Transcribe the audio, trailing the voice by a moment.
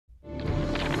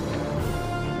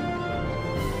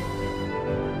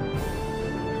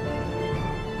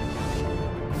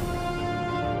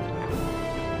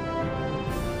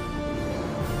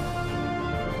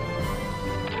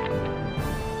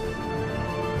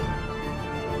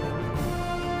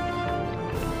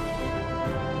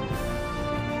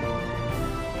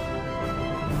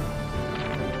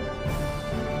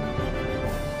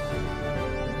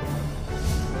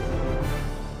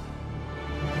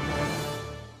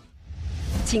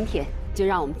今天就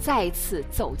让我们再一次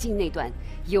走进那段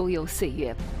悠悠岁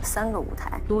月。3个舞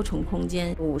台，多重空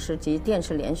间50集电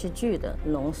视连续剧的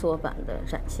浓缩版的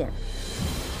展现。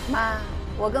妈，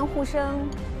我跟护生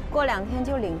过2天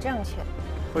就领证去。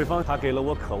慧芳，她给了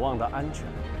我渴望的安全。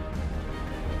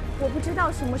我不知道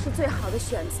什么是最好的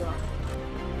选择，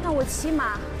但我起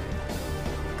码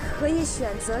可以选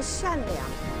择善良。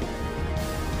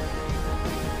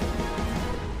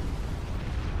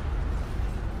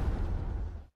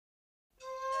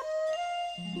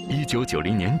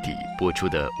1990年底播出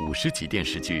的50集电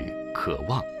视剧《渴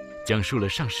望》，讲述了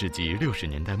上世纪60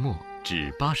年代末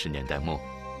至80年代末，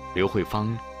刘慧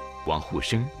芳、王沪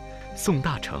生、宋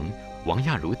大成、王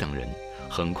亚茹等人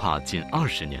横跨近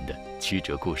20年的曲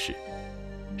折故事。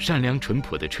善良淳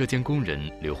朴的车间工人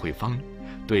刘慧芳，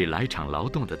对来场劳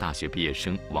动的大学毕业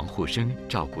生王沪生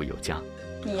照顾有加。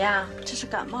你呀，这是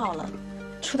感冒了，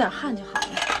出点汗就好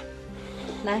了。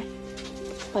来，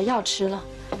把药吃了。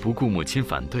不顾母亲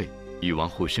反对，与王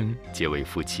沪生结为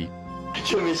夫妻。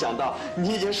真没想到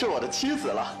你已经是我的妻子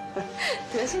了，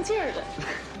得性劲儿的。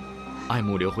爱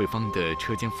慕刘慧芳的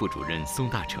车间副主任宋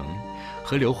大成，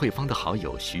和刘慧芳的好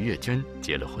友徐月娟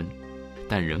结了婚，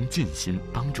但仍尽心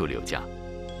帮助刘家。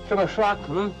这个刷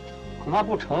恐怕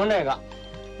不成这个，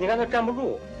你看它站不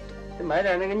住，得买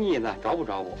点那个腻子找补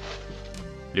找补。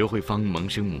刘慧芳萌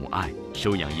生母爱，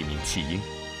收养一名弃婴，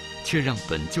却让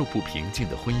本就不平静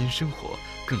的婚姻生活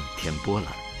更添波澜。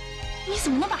你怎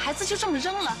么能把孩子就这么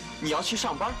扔了？你要去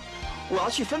上班，我要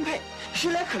去分配，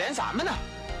谁来可怜咱们呢？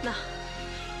那，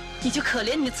你就可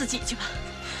怜你自己去吧。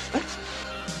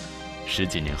10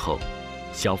几年后，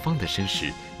小芳的身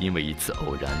世因为一次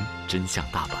偶然真相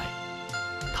大白，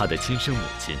她的亲生母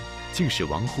亲竟是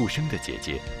王沪生的姐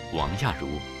姐王亚茹。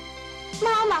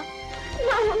妈妈。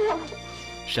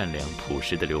善良朴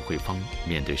实的刘慧芳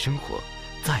面对生活，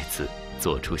再次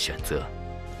做出选择。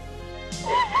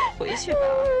回去吧，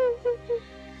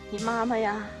你妈妈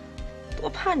呀，多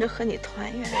盼着和你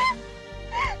团圆。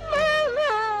妈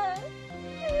妈，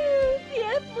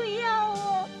别不要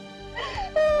我。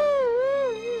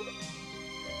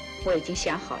我已经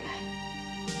想好了，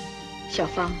小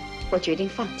芳，我决定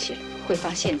放弃了。慧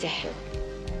芳现在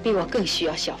比我更需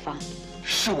要小芳。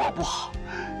是我不好，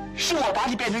是我把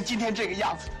你变成今天这个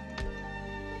样子的。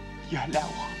原谅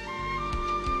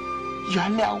我，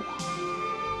原谅我。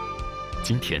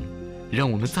今天，让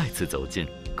我们再次走进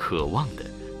渴望的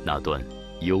那段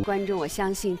观众，我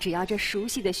相信，只要这熟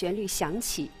悉的旋律响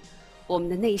起，我们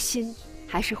的内心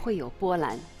还是会有波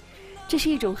澜。这是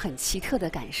一种很奇特的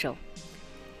感受。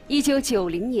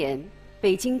1990年，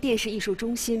北京电视艺术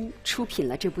中心出品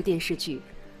了这部电视剧《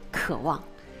渴望》，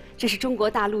这是中国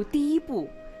大陆第一部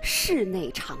室内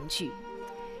长剧。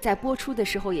在播出的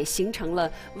时候，也形成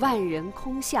了万人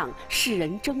空巷、世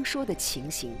人争说的情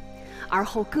形。而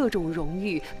后各种荣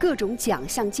誉、各种奖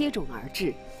项接踵而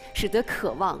至，使得《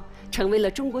渴望》成为了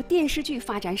中国电视剧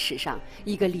发展史上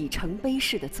一个里程碑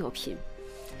式的作品。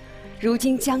如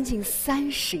今将近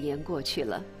30年过去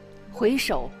了，回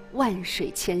首万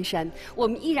水千山，我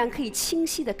们依然可以清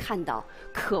晰地看到《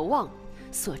渴望》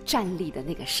所站立的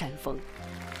那个山峰。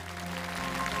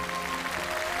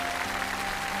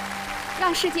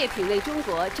让世界品味中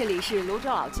国，这里是泸州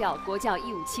老窖国教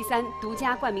1573独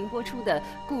家冠名播出的《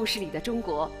故事里的中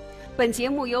国》。本节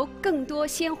目由更多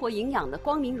鲜活营养的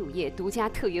光明乳业独家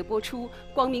特约播出，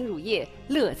光明乳业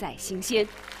乐在新鲜。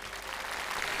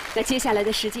那接下来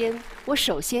的时间，我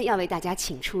首先要为大家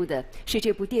请出的是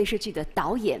这部电视剧的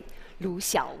导演卢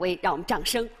晓薇，让我们掌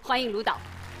声欢迎卢导。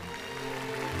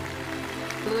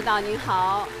卢导您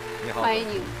好，你好，欢迎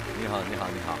您。你好，你好，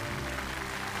你好。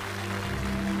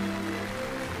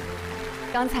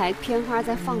刚才片花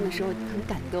在放的时候很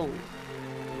感动，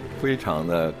非常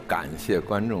的感谢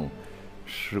观众，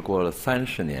时过了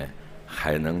30年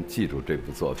还能记住这部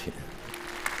作品。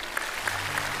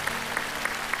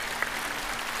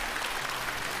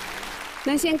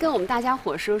能先跟我们大家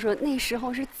伙说说那时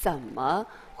候是怎么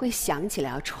会想起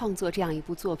来要创作这样一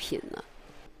部作品呢？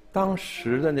当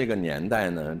时的那个年代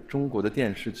呢，中国的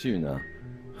电视剧呢，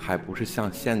还不是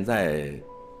像现在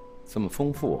这么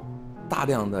丰富。大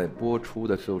量的播出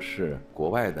的都是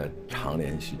国外的长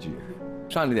连续剧，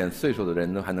上了点岁数的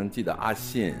人都还能记得阿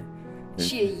信、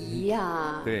雪姨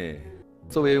呀。对，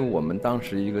作为我们当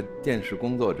时一个电视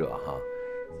工作者哈，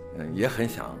也很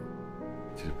想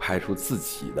就是拍出自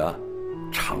己的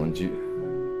长剧，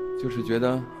就是觉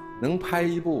得能拍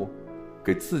一部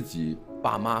给自己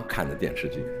爸妈看的电视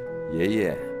剧，爷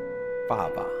爷、爸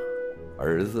爸、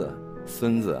儿子、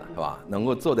孙子是吧？能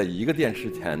够坐在一个电视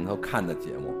前头看的节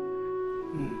目。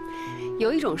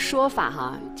有一种说法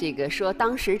哈，这个说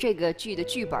当时这个剧的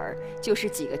剧本就是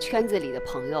几个圈子里的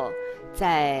朋友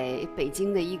在北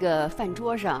京的一个饭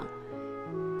桌上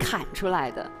砍出来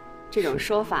的，这种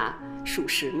说法属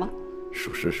实吗？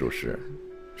属实，属实。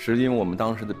是因为我们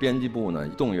当时的编辑部呢，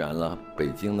动员了北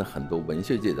京的很多文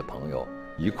学界的朋友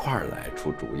一块儿来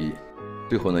出主意，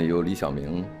最后呢，由李晓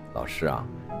明老师啊，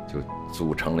就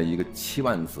组成了一个7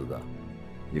万字的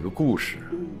一个故事。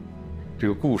这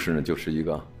个故事呢，就是一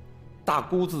个大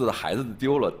姑子的孩子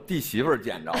丢了，弟媳妇儿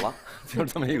捡着了，就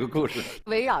是这么一个故事。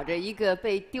围绕着一个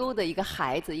被丢的一个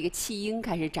孩子，一个弃婴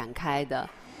开始展开的。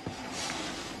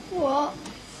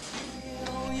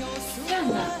燕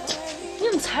子，你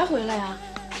怎么才回来呀？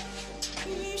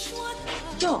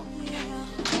哟，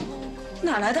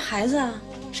哪来的孩子啊？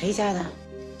谁家的？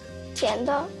捡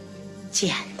的。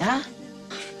捡的？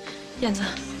燕子，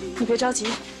你别着急，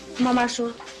慢慢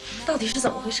说，到底是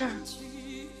怎么回事？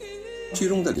剧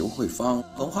中的刘慧芳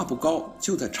文化不高，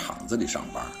就在厂子里上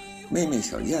班。妹妹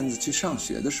小燕子去上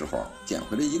学的时候，捡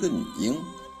回来一个女婴，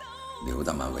刘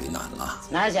大妈为难了。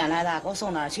哪儿捡来的？给我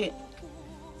送哪儿去？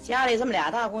家里这么俩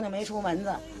大姑娘没出门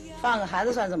子，放个孩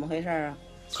子算怎么回事啊？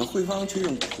可慧芳却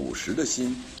用朴实的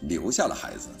心留下了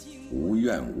孩子，无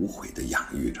怨无悔地养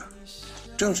育着。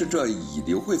正是这以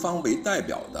刘慧芳为代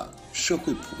表的社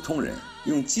会普通人，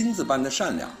用金子般的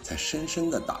善良，才深深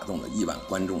地打动了亿万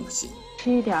观众的心。吃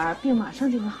一点，病马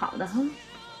上就会好的哈。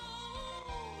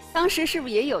当时是不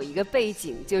是也有一个背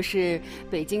景，就是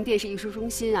北京电视艺术中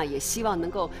心啊，也希望能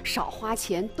够少花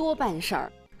钱多办事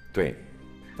儿。对，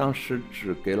当时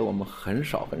只给了我们很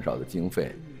少很少的经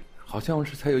费，好像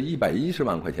是才有110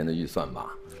万块钱的预算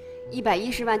吧。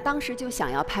110万，当时就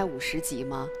想要拍50集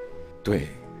吗？对。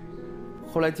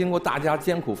后来经过大家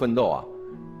艰苦奋斗啊，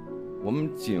我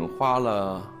们仅花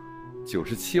了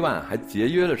97万，还节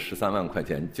约了13万块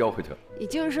钱交回去了。也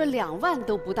就是说，2万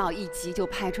都不到1集就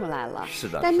拍出来了。是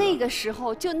的。但那个时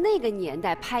候，就那个年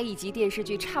代拍1集电视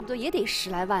剧，差不多也得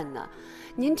10来万呢。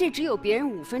您这只有别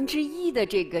人1/5的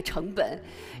这个成本，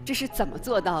这是怎么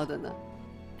做到的呢？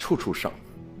处处省。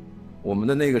我们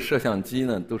的那个摄像机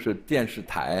呢，都是电视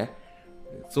台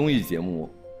综艺节目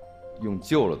用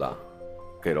旧了的，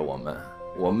给了我们。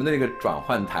我们那个转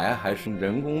换台还是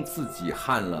人工自己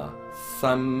焊了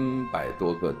300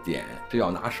多个点，这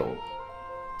要拿手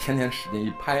天天使劲一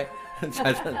拍，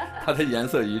才它的颜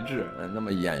色一致。那么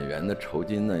演员的酬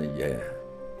金呢也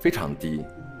非常低，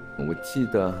我记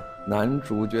得男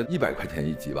主角100块钱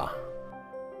1集吧。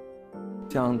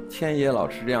像天野老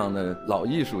师这样的老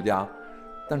艺术家，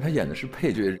但他演的是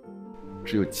配角，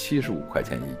只有75块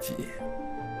钱1集。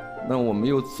那我们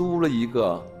又租了一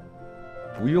个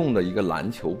不用的一个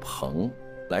篮球棚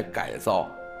来改造，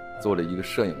做了一个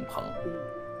摄影棚，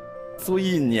租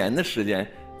1年的时间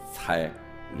才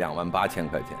28000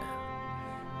块钱。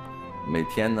每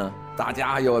天呢，大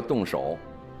家又要动手，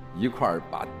一块儿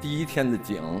把第一天的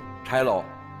景拆喽，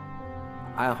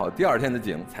安好第2天的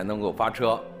景才能够发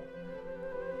车。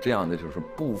这样的就是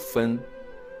不分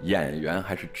演员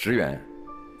还是职员，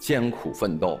艰苦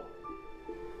奋斗，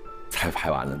才拍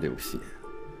完了这部戏。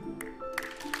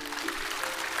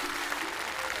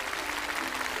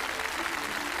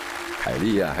凯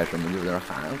丽啊，还什么就在那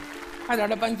喊：“快点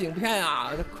的搬景片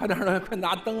呀，快点的，快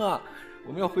拿灯啊，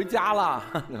我们要回家了。”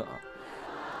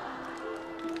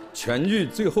全剧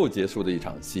最后结束的一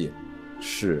场戏，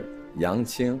是杨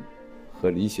青和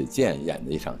李雪健演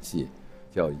的一场戏，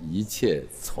叫《一切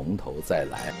从头再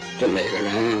来》。这每个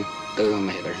人都有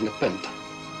每个人的奔头，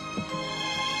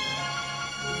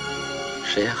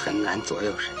谁也很难左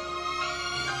右谁。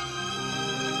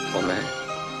我们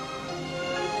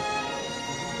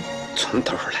从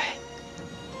头来，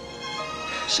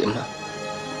行吗？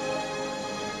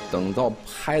等到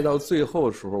拍到最后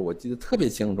的时候，我记得特别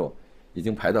清楚，已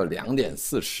经排到2点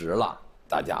40了，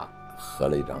大家合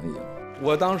了一张影。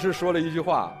我当时说了一句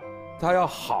话：他要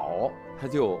好，他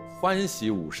就欢喜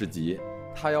50集；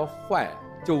他要坏，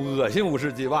就恶心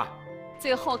50集吧。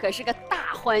最后可是个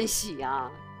大欢喜啊！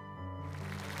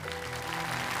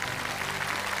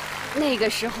那个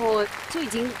时候就已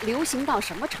经流行到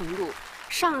什么程度？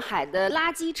上海的垃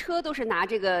圾车都是拿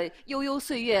这个《悠悠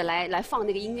岁月》来放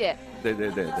那个音乐。对。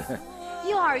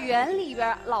幼儿园里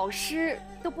边老师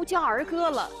都不教儿歌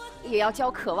了，也要教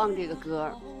《渴望》这个歌，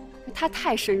它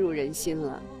太深入人心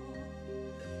了。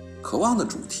渴望的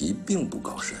主题并不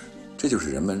高深，这就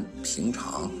是人们平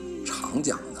常常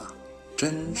讲的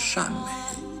真善美。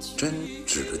真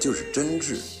指的就是真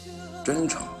挚、真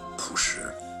诚、朴实。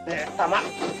哎，大妈，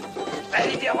来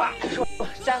一电话，说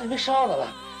家里没烧的了，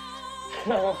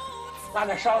让我拉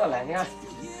点烧的来。你看，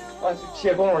我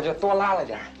借功夫就多拉了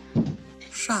点。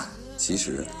善其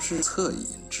实是恻隐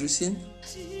知心。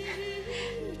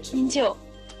您就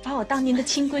把我当您的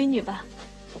亲闺女吧。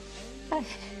哎，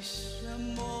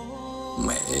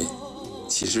美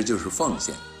其实就是奉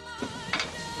献。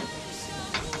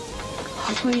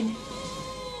好闺女。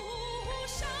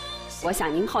我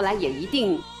想您后来也一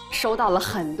定收到了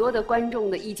很多的观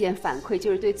众的意见反馈，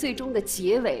就是对最终的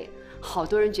结尾，好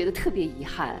多人觉得特别遗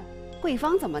憾。慧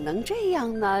芳怎么能这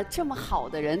样呢？这么好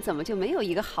的人，怎么就没有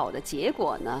一个好的结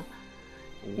果呢？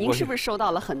您是不是收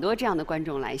到了很多这样的观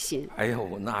众来信？哎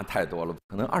呦，那太多了，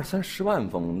可能20-30万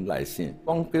封来信，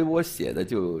光给我写的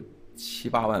就7、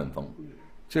8万封。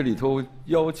这里头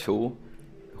要求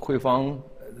慧芳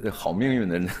好命运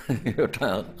的人又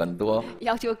占很多，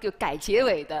要求改结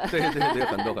尾的。对，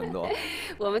很多很多。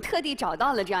我们特地找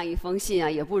到了这样一封信啊，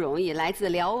也不容易，来自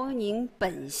辽宁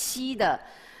本溪的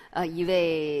一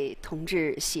位同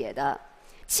志写的。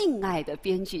敬爱的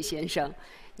编剧先生，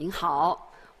您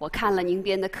好，我看了您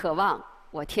编的《渴望》，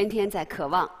我天天在渴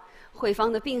望。慧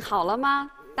芳的病好了吗？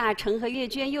大成和月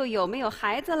娟又有没有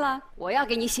孩子了？我要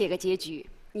给你写个结局，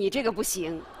你这个不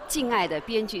行。敬爱的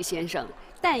编剧先生，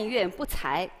但愿不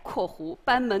才（括弧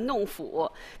班门弄斧）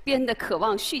编的《渴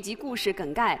望》续集故事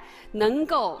梗概能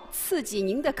够刺激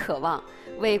您的渴望，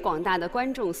为广大的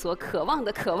观众所渴望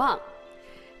的渴望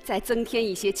再增添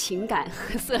一些情感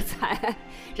和色彩。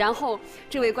然后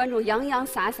这位观众洋洋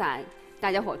洒洒，大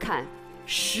家伙看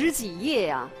10几页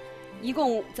啊，一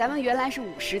共咱们原来是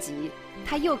50集，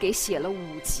他又给写了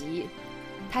5集，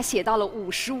他写到了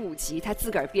55集，他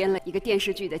自个儿编了一个电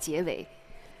视剧的结尾。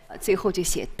最后就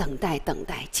写等待，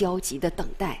焦急的等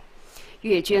待。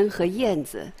月娟和燕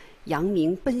子、杨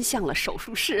明奔向了手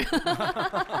术室。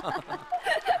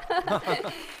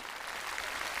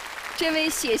这位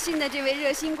写信的这位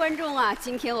热心观众啊，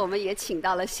今天我们也请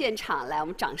到了现场来，我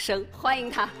们掌声欢迎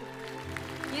他。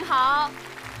您好，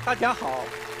大家好，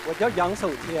我叫杨守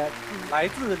天，来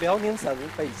自辽宁省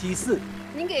北溪市。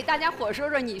您给大家伙说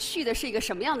说，你续的是一个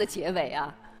什么样的结尾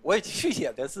啊？我续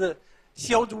写的是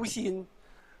肖竹心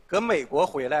搁美国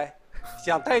回来，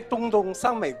想带东东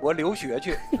上美国留学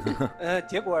去，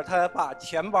结果他把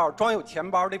装有钱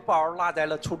包的包落在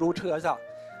了出租车上，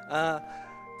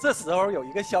这时候有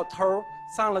一个小偷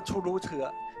上了出租车，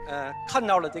看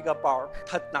到了这个包，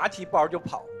他拿起包就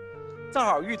跑，正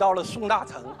好遇到了宋大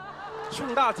成，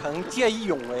宋大成见义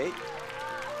勇为，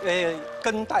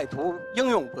跟歹徒英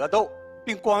勇搏斗，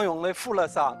并光荣地负了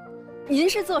伤。您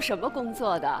是做什么工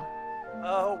作的？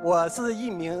我是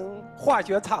一名化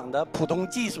学厂的普通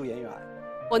技术人员。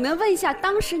我能问一下，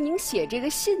当时您写这个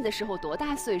信的时候多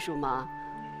大岁数吗？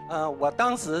我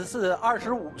当时是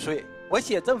25岁。我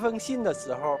写这封信的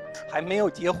时候还没有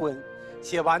结婚，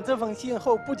写完这封信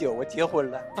后不久我结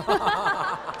婚了。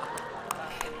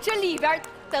这里边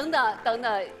等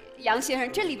等，杨先生，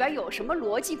这里边有什么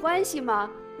逻辑关系吗？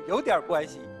有点关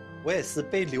系。我也是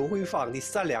被刘慧芳的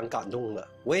善良感动了，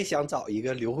我也想找一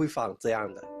个刘慧芳这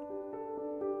样的。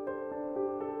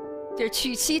就是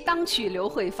娶妻当娶刘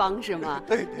慧芳是吗？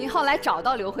对。您后来找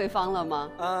到刘慧芳了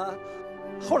吗？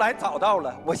后来找到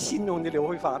了我心中的刘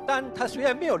慧芳，但她虽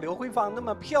然没有刘慧芳那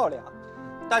么漂亮，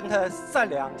但她善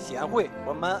良贤惠，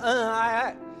我们恩恩爱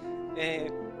爱。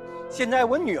现在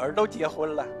我女儿都结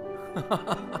婚了，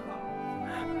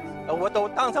我都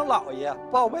当上姥爷，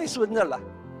抱外孙子了。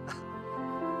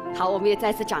好，我们也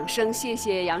再次掌声，谢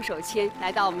谢杨守谦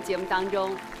来到我们节目当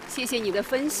中，谢谢你的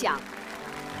分享。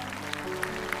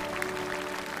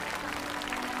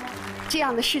这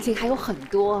样的事情还有很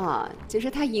多啊，就是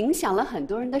它影响了很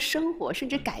多人的生活，甚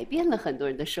至改变了很多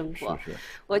人的生活。是。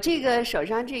我这个手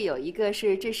上这有一个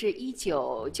这是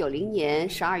1990年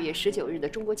12月19日的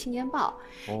《中国青年报》，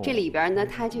这里边呢，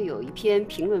它就有一篇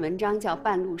评论文章叫《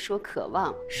半路说渴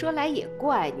望》。说来也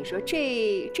怪，你说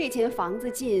这间房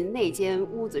子进，那间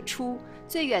屋子出，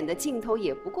最远的尽头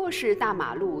也不过是大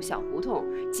马路、小胡同，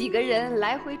几个人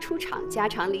来回出场，家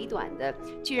长里短的，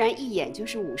居然一眼就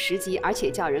是50集，而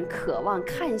且叫人渴望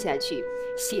看下去，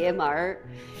邪门儿。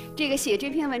这个写这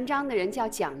篇文章的人叫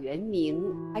蒋元明，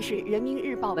还是人民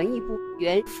日报文艺部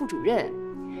原副主任，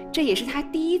这也是他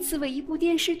第一次为一部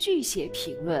电视剧写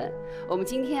评论。我们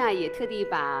今天啊，也特地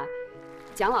把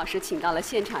蒋老师请到了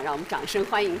现场，让我们掌声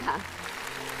欢迎他。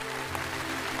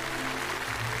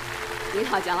您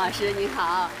好，蒋老师，您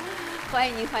好，欢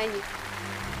迎您，欢迎您。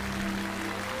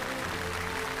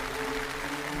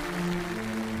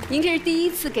您这是第一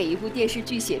次给一部电视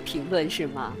剧写评论是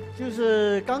吗？就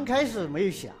是刚开始没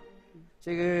有想，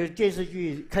这个电视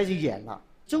剧开始演了，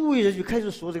周围人就开始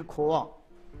说这个渴望，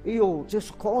哎呦，这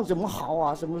渴望怎么好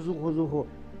啊，怎么如何，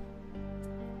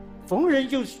逢人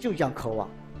就讲渴望，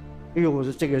哎呦，我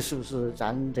说这个是不是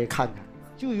咱得看看，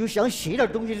就有想写点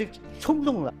东西的冲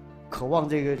动了。渴望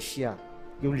这个戏啊，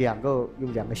有两个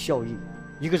效应，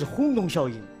一个是轰动效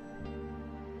应。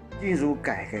进入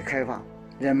改革开放，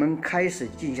人们开始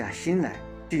静下心来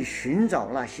去寻找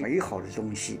那些美好的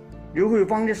东西。刘慧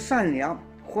芳的善良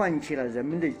唤起了人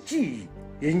们的记忆，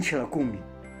引起了共鸣，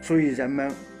所以人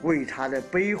们为她的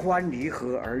悲欢离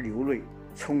合而流泪，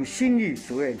从心里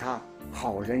祝愿她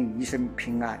好人一生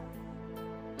平安。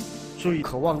所以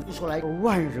渴望出来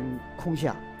万人空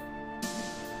巷，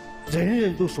人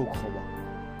人都说渴望。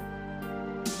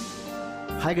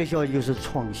还有一个效应就是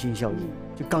创新效应，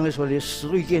就刚才说的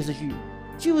10类电视剧，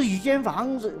就一间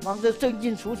房子，房子进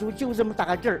进出出就这么大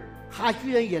个地儿，他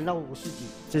居然演了50集，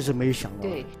真是没有想到。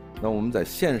对。那我们在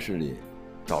现实里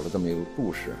找了这么一个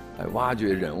故事，来挖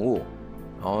掘人物，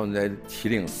然后来提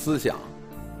领思想。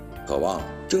渴望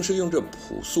正是用这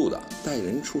朴素的待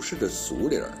人处事的俗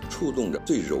理儿，触动着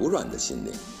最柔软的心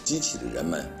灵，激起了人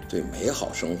们对美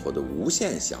好生活的无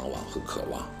限向往和渴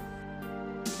望。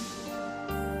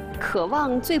渴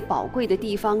望最宝贵的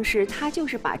地方是，它就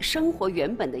是把生活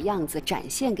原本的样子展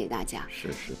现给大家。是。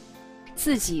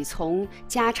自己从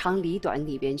家长里短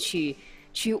里边去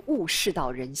悟视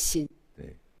到人心。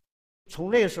对。从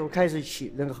那个时候开始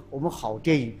起，那个我们好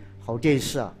电影、好电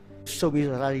视啊，受到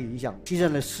它的影响，提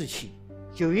升了士气。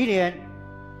91年，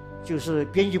就是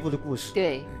编辑部的故事。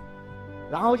对。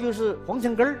然后就是皇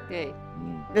城根儿。对。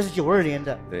那是92年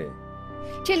的。对。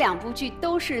这2部剧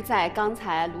都是在刚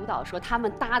才卢导说他们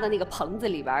搭的那个棚子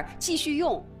里边继续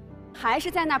用，还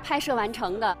是在那儿拍摄完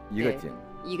成的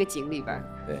一个景里边。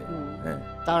对，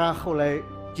当然后来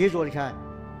接着你看，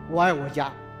我爱我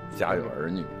家，家有儿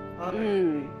女。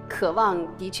渴望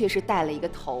的确是带了一个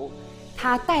头，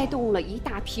它带动了一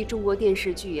大批中国电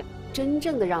视剧，真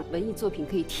正的让文艺作品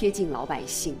可以贴近老百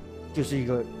姓，就是一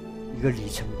个里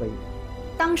程碑。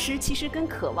当时其实跟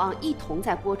渴望一同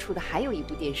在播出的还有一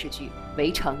部电视剧《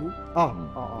围城》。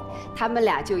他们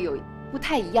俩就有不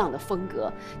太一样的风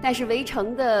格。但是《围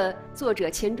城》的作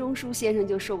者钱钟书先生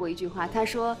就说过一句话，他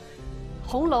说：“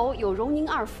红楼有荣宁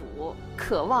2府，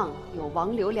渴望有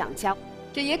王刘2家。”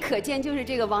这也可见，就是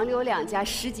这个王刘2家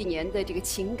10几年的这个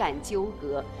情感纠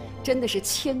葛，真的是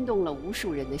牵动了无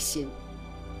数人的心。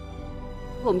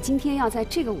我们今天要在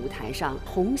这个舞台上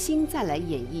重新再来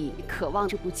演绎《渴望》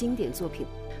这部经典作品。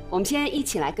我们先一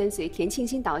起来跟随田沁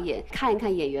鑫导演看一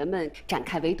看演员们展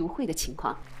开围读会的情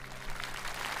况。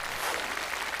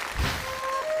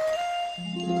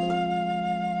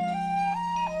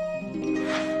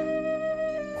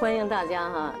欢迎大家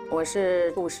哈，我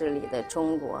是《故事里的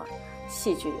中国》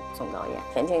戏剧总导演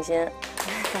田沁鑫。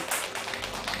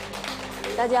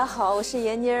大家好，我是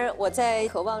闫妮儿，我在《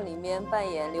渴望》里面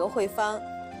扮演刘慧芳。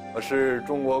我是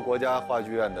中国国家话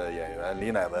剧院的演员李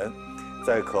乃文，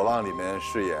在《渴望》里面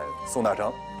饰演宋大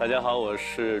成。大家好，我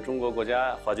是中国国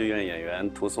家话剧院演员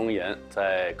涂松岩，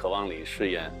在《渴望》里饰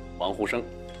演王沪生。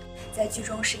在剧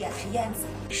中饰演的是燕子，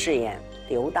饰演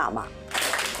刘大妈。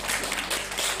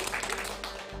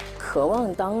渴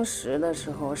望当时的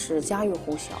时候是家喻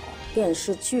户晓，电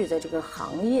视剧的这个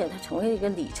行业它成为了一个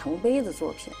里程碑的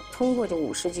作品。通过这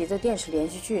50集的电视连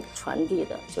续剧传递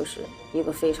的就是一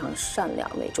个非常善良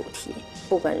为主题，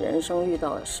不管人生遇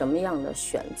到什么样的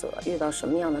选择，遇到什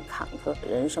么样的坎坷，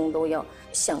人生都要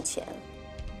向前。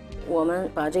我们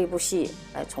把这部戏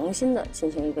来重新的进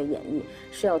行一个演绎，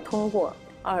是要通过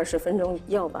20分钟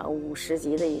要把50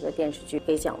集的一个电视剧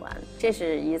给讲完。这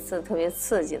是一次特别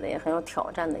刺激的也很有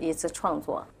挑战的一次创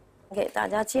作。给大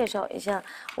家介绍一下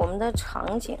我们的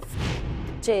场景。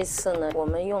这次呢，我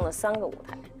们用了3个舞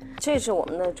台，这是我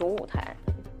们的主舞台。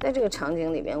在这个场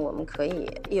景里边，我们可以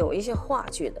有一些话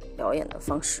剧的表演的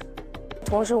方式，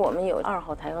同时我们有2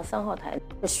号台和3号台，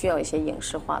是需要一些影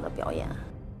视化的表演。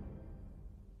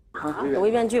好，读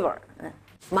一遍剧本。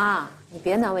妈，你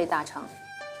别难为大成，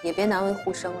也别难为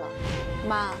沪生了。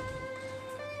妈，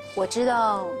我知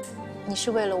道你是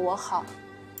为了我好，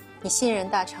你信任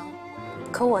大成，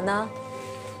可我呢，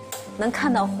能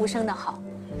看到沪生的好。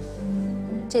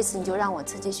这次你就让我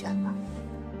自己选吧。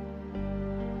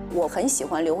我很喜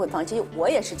欢刘慧芳，其实我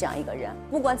也是这样一个人。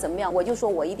不管怎么样，我就说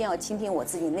我一定要倾听我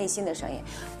自己内心的声音，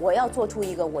我要做出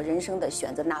一个我人生的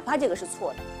选择，哪怕这个是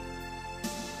错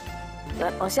的。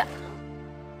来，往下。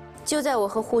就在我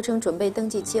和沪生准备登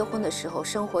记结婚的时候，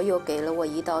生活又给了我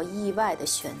一道意外的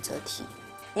选择题。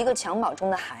一个襁褓中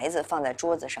的孩子放在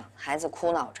桌子上，孩子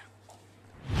哭闹着。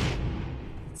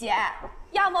姐，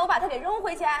要么我把它给扔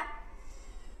回去。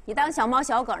你当小猫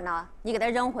小狗呢？你给它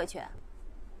扔回去。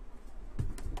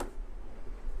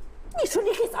你说你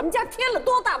给咱们家添了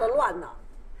多大的乱呢？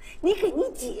你给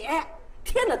你姐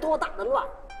添了多大的乱？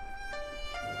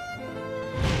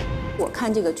我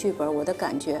看这个剧本，我的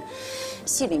感觉，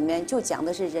戏里面就讲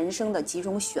的是人生的几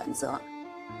种选择。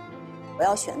我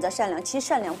要选择善良。其实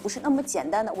善良不是那么简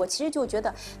单的。我其实就觉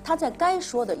得他在该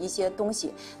说的一些东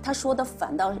西，他说的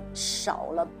反倒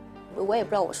少了。我也不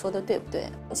知道我说的对不对。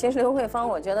其实刘慧芳，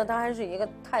我觉得她还是一个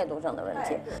态度上的问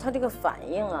题。她这个反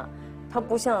应啊，她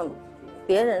不像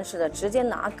别人似的直接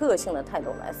拿个性的态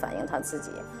度来反映她自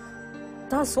己，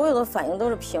她所有的反应都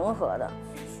是平和的，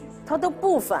她都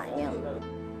不反应。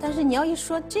但是你要一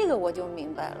说这个，我就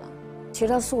明白了。其实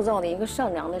她塑造了一个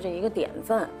善良的这一个典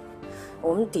范。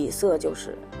我们底色就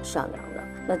是善良的，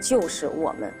那就是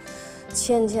我们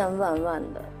千千万万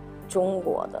的中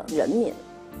国的人民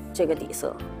这个底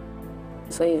色。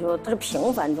所以说，它是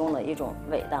平凡中的一种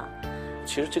伟大。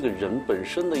其实这个人本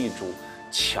身的一种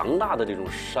强大的这种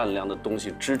善良的东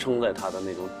西支撑在他的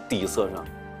那种底色上。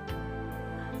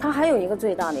他还有一个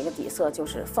最大的一个底色就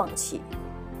是放弃，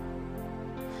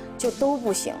就都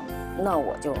不行，那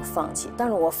我就放弃。但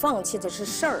是我放弃的是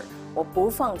事儿，我不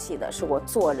放弃的是我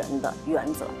做人的原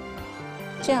则。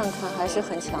这样看还是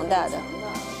很强大的。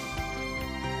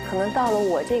可能到了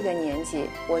我这个年纪，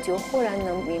我就忽然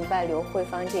能明白刘慧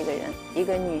芳这个人，一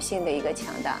个女性的一个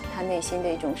强大，她内心的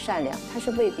一种善良，她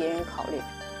是为别人考虑。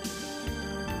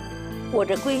我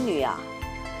这闺女啊，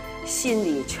心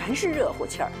里全是热乎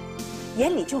气儿，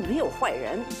眼里就没有坏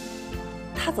人。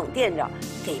她总惦着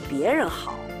给别人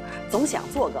好，总想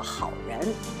做个好人。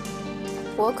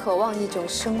我渴望一种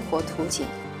生活图景，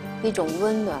一种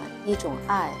温暖，一种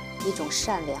爱，一种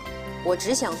善良。我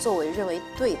只想做我认为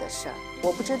对的事儿。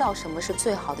我不知道什么是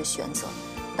最好的选择，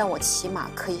但我起码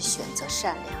可以选择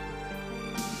善良。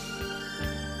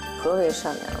何为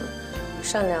善良呢？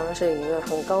善良是一个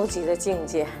很高级的境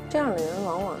界。这样的人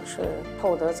往往是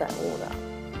厚德载物的，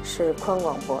是宽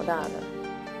广博大的，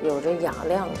有着雅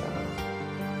量的。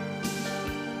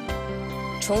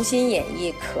重新演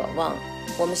绎《渴望》，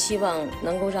我们希望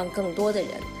能够让更多的人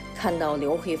看到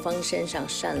刘慧芳身上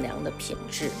善良的品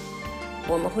质。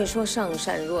我们会说上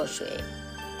善若水。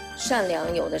善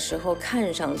良有的时候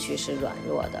看上去是软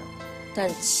弱的，但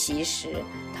其实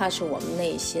它是我们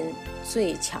内心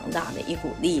最强大的一股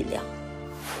力量。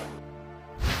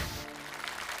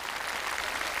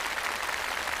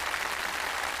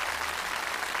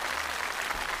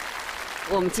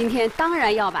我们今天当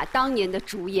然要把当年的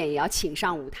主演也要请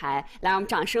上舞台，来，我们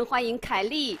掌声欢迎凯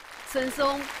丽、孙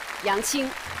松、杨青。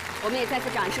我们也再次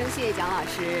掌声谢谢蒋老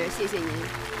师，谢谢您。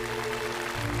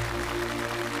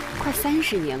快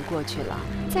30年过去了，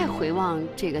再回望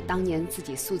这个当年自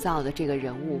己塑造的这个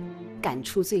人物，感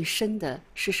触最深的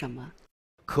是什么？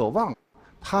渴望，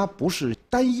它不是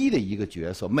单一的一个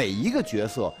角色，每一个角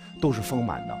色都是丰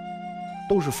满的，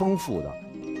都是丰富的。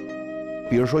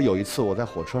比如说有一次我在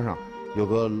火车上，有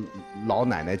个老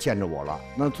奶奶见着我了，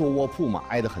那坐卧铺嘛，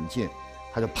挨得很近，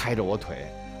她就拍着我腿，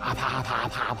啊啪啪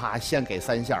啪啪，先给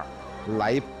3下，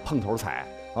来一碰头彩，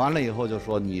完了以后就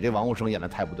说你这王沪生演得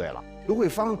太不对了。刘慧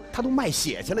芳她都卖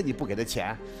血去了，你不给她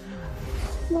钱？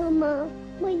妈妈，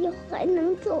我以后还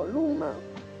能走路吗？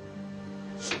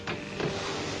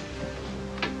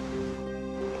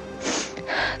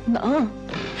能，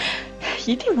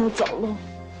一定能走路。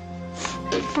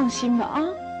放心吧啊！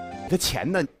你的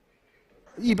钱呢？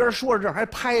一边说着这还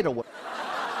拍着我。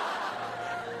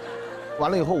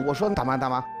完了以后，我说大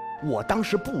妈，我当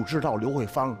时不知道刘慧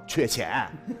芳缺钱。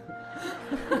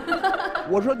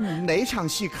我说你哪场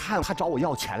戏看他找我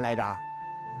要钱来着？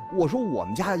我说我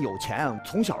们家有钱，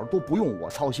从小都不用我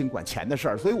操心管钱的事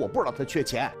儿，所以我不知道他缺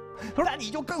钱。他说那你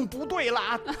就更不对了。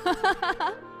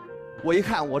我一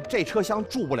看我这车厢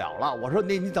住不了了，我说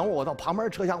你等会儿我到旁边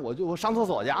车厢，我上厕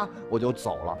所去啊，我就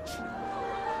走了。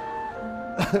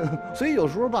所以有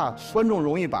时候吧，观众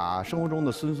容易把生活中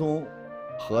的孙松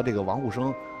和这个王沪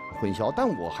生混淆，但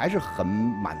我还是很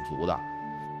满足的。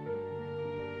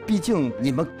毕竟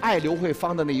你们爱刘慧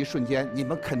芳的那一瞬间，你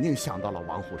们肯定想到了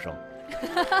王沪生。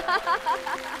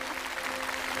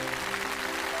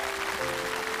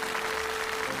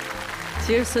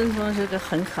其实孙松是个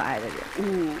很可爱的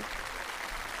人。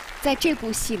在这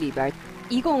部戏里边，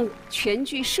一共全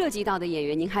剧涉及到的演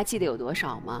员，您还记得有多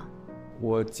少吗？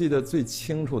我记得最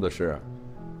清楚的是，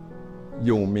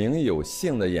有名有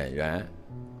姓的演员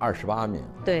28名，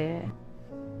对，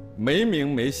没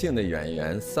名没姓的演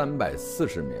员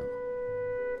340名，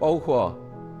包括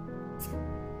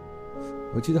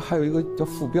我记得还有一个叫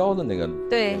傅彪的那个，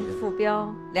对，傅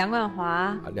彪、梁冠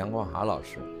华，梁冠华老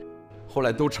师，后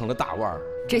来都成了大腕儿。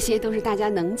这些都是大家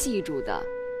能记住的，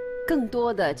更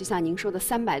多的就像您说的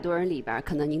300多人里边，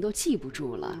可能您都记不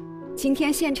住了。今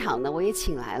天现场呢，我也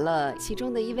请来了其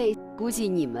中的一位，估计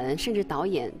你们甚至导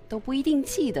演都不一定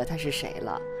记得他是谁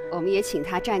了。我们也请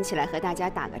他站起来和大家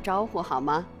打个招呼，好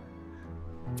吗？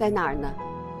在哪儿呢？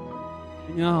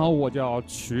您好，我叫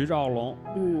曲兆龙。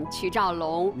曲兆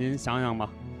龙，您想想吧。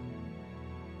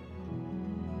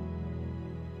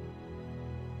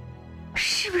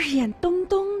是不是演东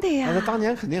东的呀？他当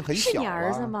年肯定很小啊。是你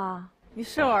儿子吗？你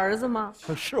是我儿子吗？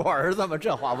是我儿子吗？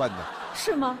这话问的。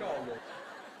是吗？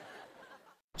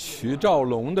曲兆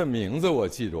龙的名字我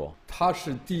记住，他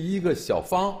是第一个小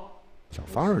芳。小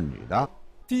芳是女的。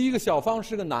第一个小芳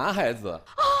是个男孩子。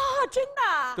啊，真的？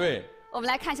对。我们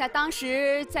来看一下当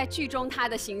时在剧中他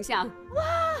的形象。哇！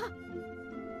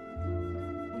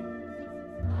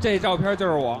这照片就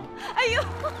是我。哎呦！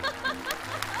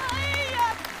哎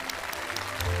呀！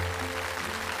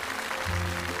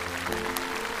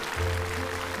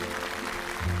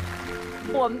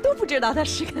我们都不知道他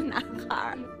是个男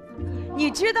孩，你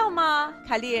知道吗，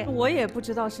凯丽？我也不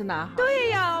知道是男孩。对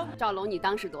呀。兆龙，你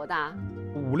当时多大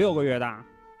？5、6个月大。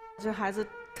这孩子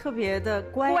特别的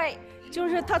乖。就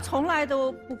是他从来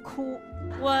都不哭，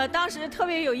我当时特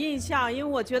别有印象，因为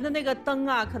我觉得那个灯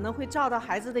啊可能会照到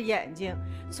孩子的眼睛，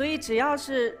所以只要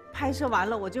是拍摄完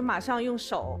了，我就马上用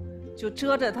手就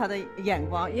遮着他的眼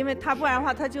光，因为他不然的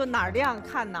话他就哪儿亮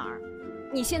看哪儿。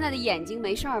你现在的眼睛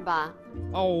没事儿吧？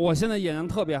哦，我现在眼睛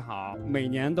特别好，每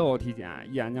年都有体检，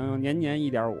眼睛年年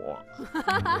1.5。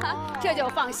这就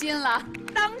放心了。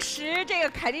当时这个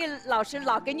凯丽老师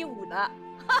老给你捂呢。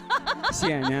谢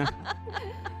谢您。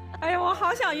哎呀，我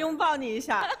好想拥抱你一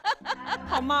下，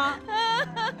好吗？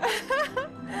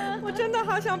我真的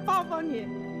好想抱抱你，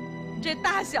这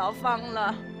大小方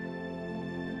了。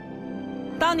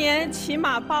当年起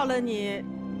码抱了你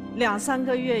2、3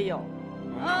个月有，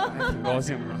还挺高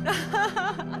兴的。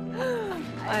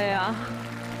哎呀。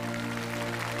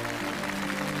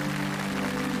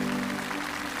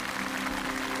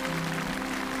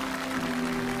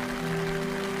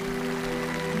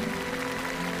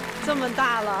这么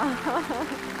大了，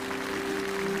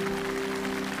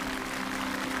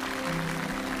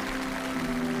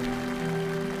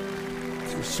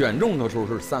选中的时候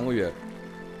是3个月，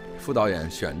副导演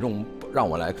选中让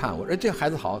我来看，我说这孩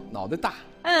子好，脑袋大，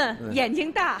眼睛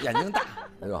大，眼睛大，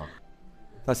对吧？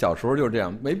他小时候就是这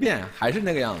样，没变，还是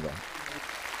那个样子。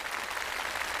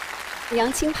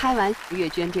杨青拍完月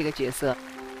娟这个角色，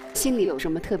心里有什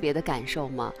么特别的感受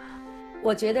吗？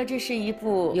我觉得这是一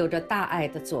部有着大爱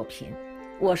的作品。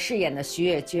我饰演的徐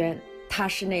月娟，她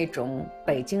是那种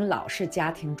北京老式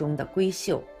家庭中的闺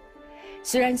秀，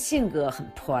虽然性格很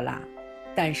泼辣，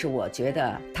但是我觉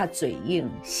得她嘴硬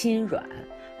心软，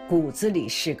骨子里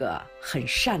是个很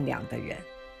善良的人。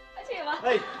去吧。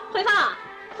哎，慧芳，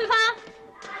慧芳，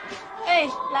哎，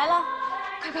来了，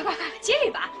快快快快，接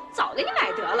一把，早给你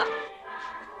买得了。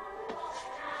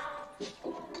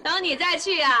等你再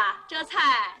去啊，这菜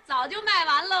早就卖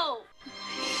完喽。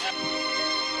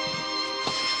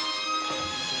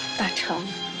大成，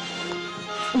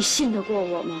你信得过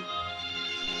我吗？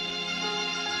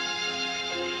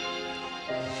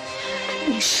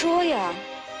你说呀，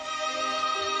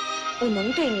我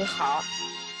能对你好。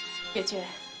月娟，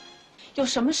有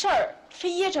什么事儿非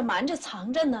掖着瞒着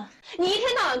藏着呢？你一天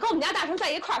到晚跟我们家大成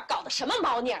在一块儿，搞的什么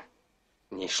猫腻儿？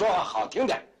你说话好听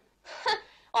点。哼，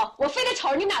哦，我非得瞅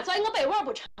着你们俩钻一个被窝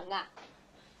不成啊？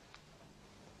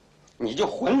你就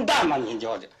混蛋吧，你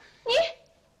就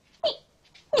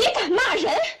你敢骂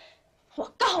人？我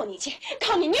告你去，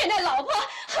告你虐待老婆，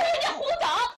和人家胡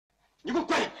搞！你给我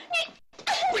滚！你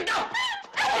滚蛋！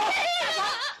哎呀，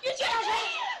月娟，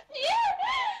你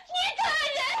打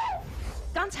人！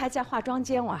刚才在化妆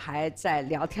间，我还在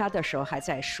聊天的时候还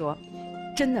在说，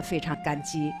真的非常感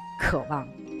激、渴望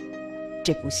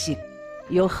这部戏。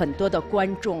有很多的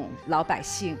观众、老百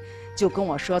姓就跟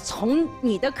我说，从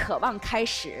你的渴望开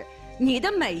始，你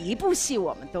的每一部戏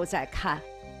我们都在看。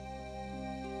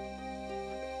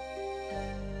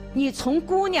你从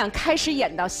姑娘开始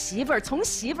演到媳妇儿，从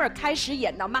媳妇儿开始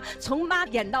演到妈，从妈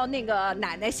演到那个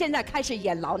奶奶，现在开始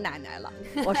演老奶奶了。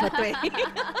我说对。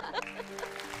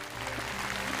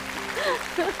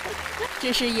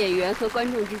这是演员和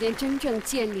观众之间真正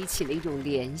建立起了一种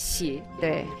联系。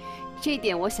对，这一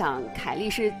点我想凯丽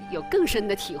是有更深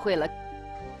的体会了。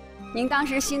您当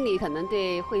时心里可能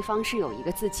对慧芳是有一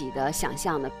个自己的想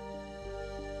象的。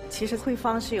其实慧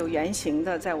芳是有原型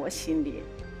的，在我心里。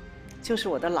就是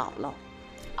我的姥姥，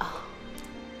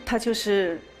她就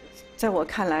是在我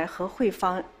看来和慧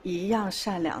芳一样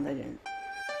善良的人。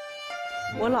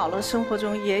我姥姥生活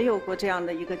中也有过这样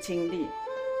的一个经历，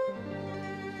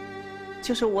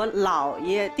就是我姥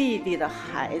爷弟弟的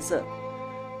孩子，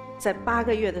在8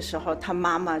个月的时候，他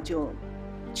妈妈就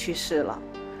去世了。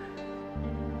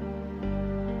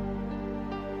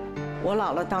我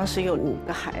姥姥当时有5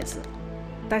个孩子，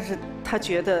但是她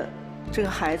觉得这个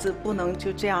孩子不能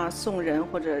就这样送人，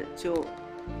或者就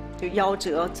夭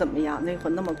折怎么样？那会儿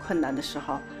那么困难的时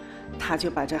候，他就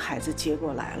把这孩子接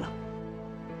过来了。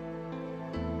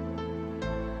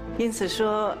因此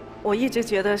说，我一直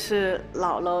觉得是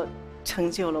姥姥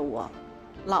成就了我，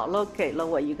姥姥给了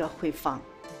我一个慧芳。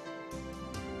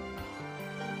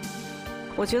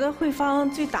我觉得慧芳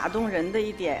最打动人的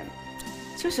一点，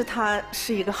就是她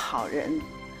是一个好人，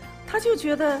她就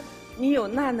觉得你有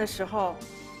难的时候，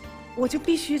我就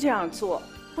必须这样做，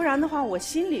不然的话我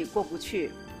心里过不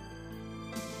去。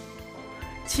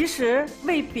其实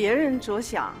为别人着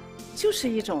想，就是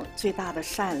一种最大的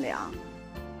善良。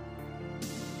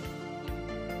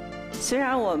虽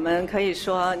然我们可以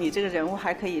说你这个人物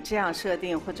还可以这样设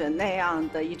定或者那样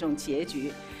的一种结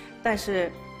局，但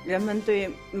是人们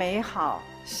对美好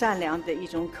善良的一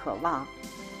种渴望，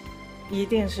一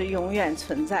定是永远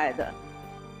存在的。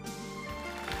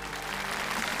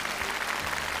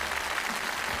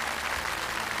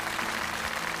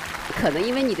可能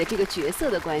因为你的这个角色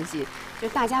的关系，就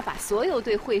大家把所有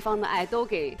对慧芳的爱都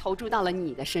给投注到了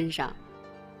你的身上。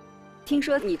听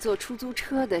说你坐出租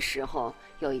车的时候，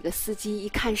有一个司机一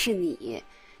看是你，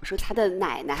说他的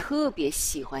奶奶特别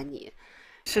喜欢你。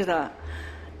是的，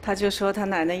他就说他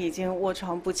奶奶已经卧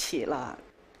床不起了，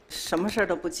什么事儿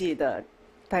都不记得，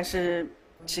但是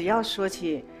只要说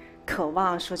起渴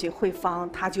望，说起慧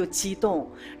芳，他就激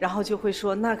动，然后就会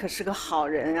说那可是个好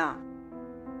人啊。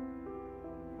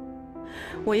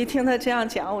我一听他这样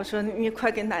讲，我说你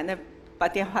快给奶奶把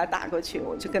电话打过去，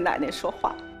我就跟奶奶说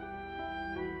话。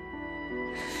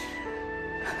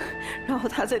然后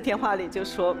他在电话里就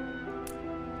说：“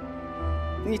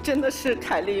你真的是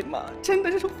凯丽吗？真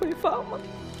的是慧芳吗？”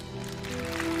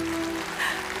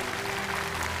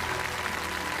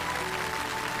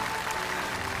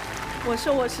我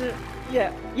说我是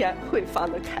演慧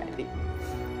芳的凯丽。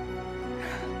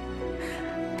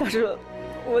但是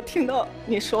我听到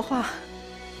你说话，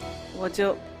我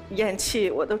就咽气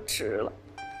我都直了。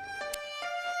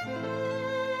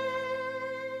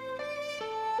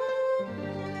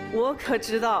我可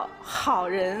知道好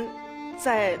人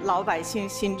在老百姓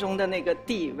心中的那个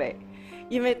地位，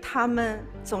因为他们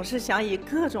总是想以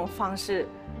各种方式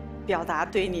表达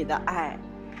对你的爱。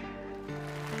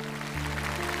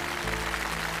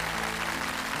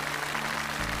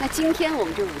那今天我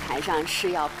们这舞台上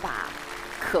是要把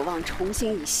渴望重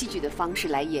新以戏剧的方式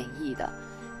来演绎的，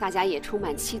大家也充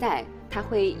满期待，它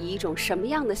会以一种什么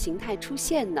样的形态出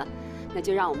现呢？那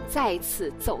就让我们再一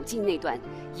次走进那段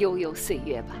悠悠岁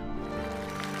月吧。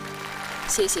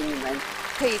谢谢你们，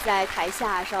可以在台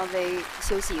下稍微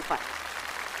休息一会儿。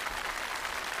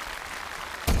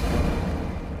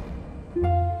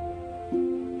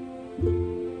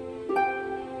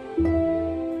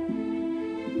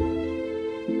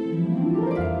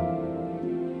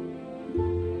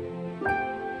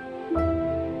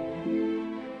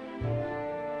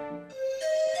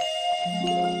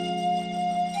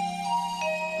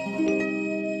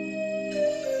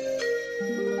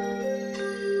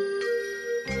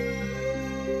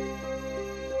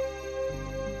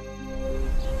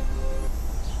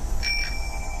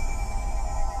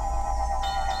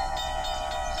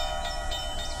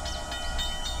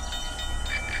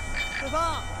慧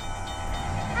芳，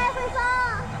哎，慧芳，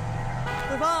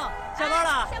慧芳，下班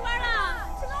了。下班了，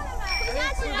吃饭了没？回家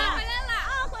吃。回来了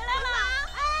啊，回来了。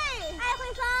哎，哎，慧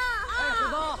芳啊，慧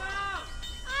芳，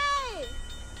哎，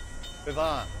慧芳，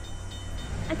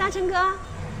哎，大成哥，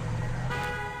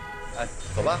哎，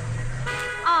走吧。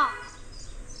哦。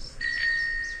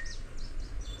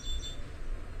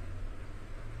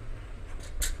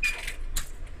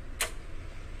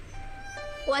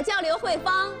我叫刘慧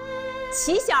芳。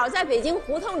起小在北京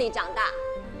胡同里长大。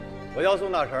我叫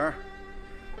宋大成，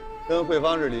跟慧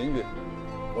芳是邻居，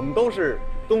我们都是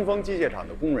东风机械厂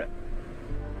的工人。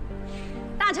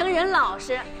大成人老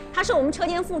实，他是我们车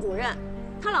间副主任，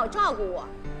他老照顾我。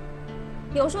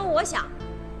有时候我想，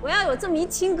我要有这么一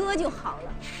亲哥就好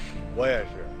了。我也是，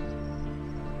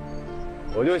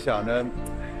我就想着，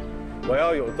我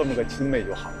要有这么个亲妹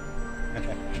就好了。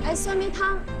哎，酸梅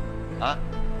汤。啊，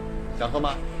想喝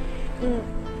吗？嗯。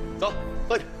走，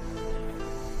喝去。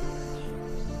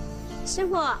师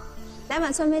傅，来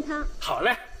碗酸梅汤。好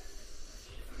嘞。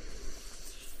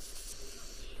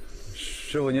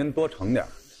师傅您多盛点。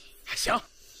行。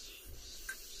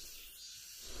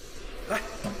来，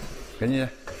给你。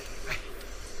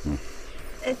嗯。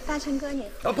大成哥你。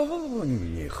啊不，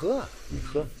你喝，你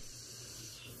喝。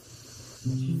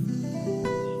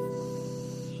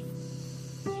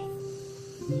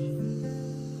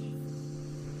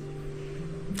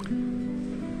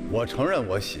我承认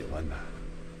我喜欢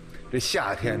他，这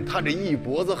夏天他这一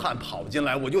脖子汗跑进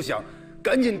来，我就想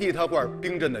赶紧递他罐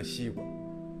冰镇的西瓜。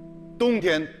冬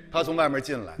天他从外面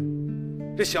进来，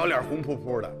这小脸红扑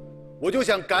扑的，我就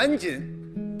想赶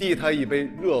紧递他一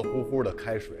杯热乎乎的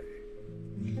开水。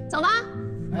走吧。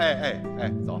哎，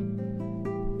走。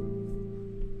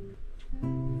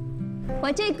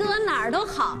我这哥哪儿都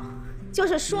好，就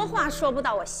是说话说不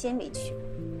到我心里去。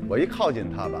我一靠近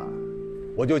他吧，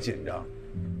我就紧张，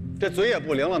这嘴也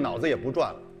不灵了，脑子也不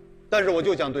转了，但是我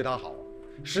就想对他好，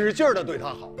使劲的对他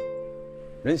好，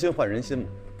人心换人心嘛。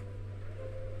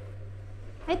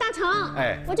哎，大成，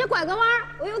我这拐个弯儿，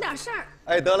我有点事儿。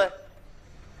哎，得嘞，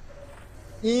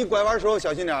你拐弯的时候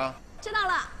小心点啊。知道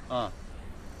了。啊。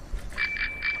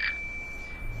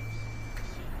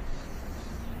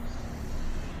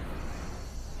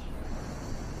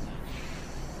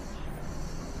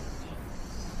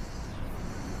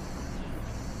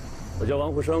我叫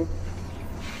王虎生，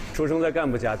出生在干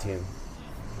部家庭，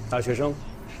大学生。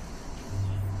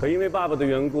可因为爸爸的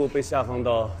缘故，被下放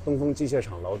到东风机械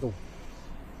厂劳动。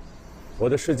我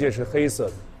的世界是黑色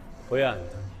的、灰暗的。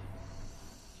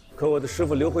可我的师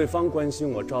傅刘慧芳关心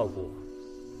我、照顾我，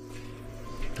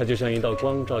她就像一道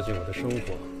光照进我的生活。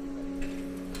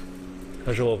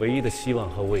她是我唯一的希望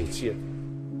和慰藉。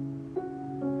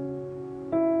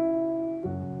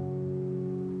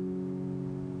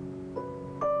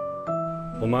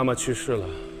我妈妈去世了，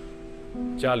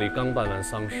家里刚办完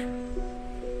丧事。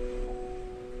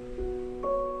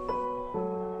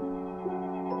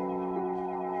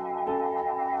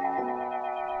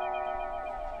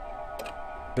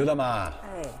刘大妈，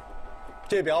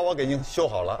这表我给您修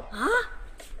好了啊。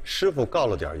师傅告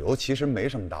了点油，其实没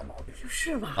什么大毛病。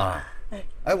是吗？啊，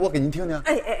哎，我给您听听。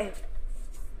哎，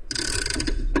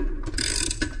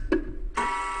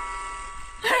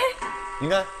您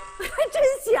看。还真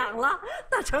响了，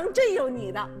大成真有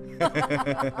你的。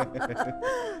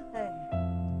哎，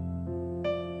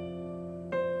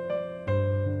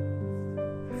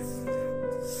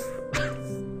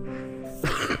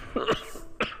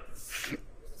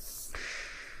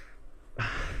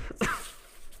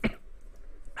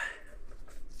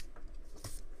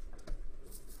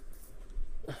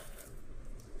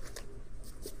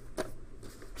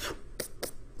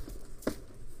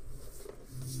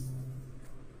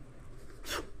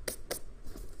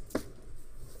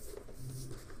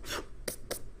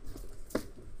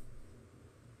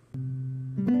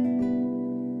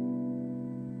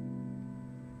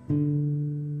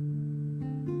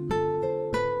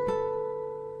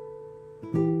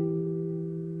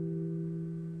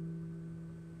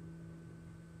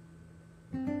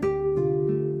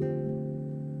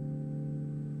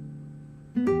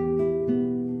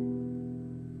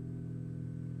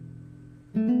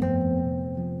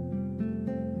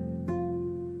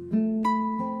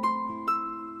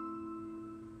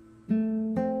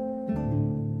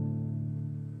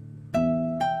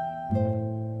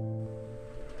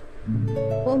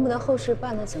伯母的后事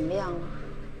办得怎么样了？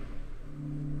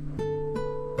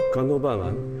刚都办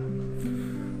完，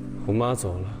我妈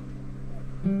走了，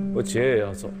我姐也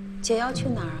要走。姐要去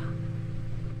哪儿啊？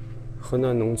河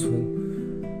南农村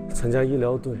参加医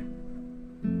疗队。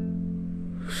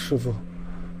师傅，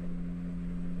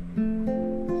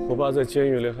我爸在监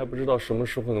狱里还不知道什么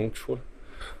时候能出来。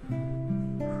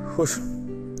我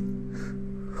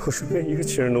身边一个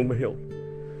亲人都没有。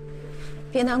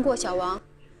别难过，小王，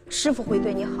师傅会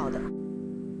对你好的。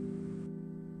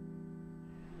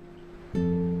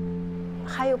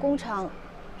还有工厂，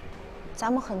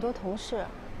咱们很多同事。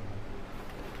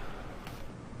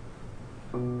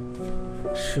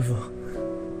师傅，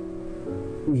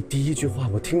你第一句话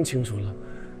我听清楚了，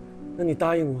那你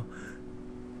答应我，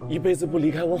一辈子不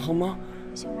离开我好吗？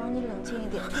小王，你冷静一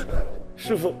点。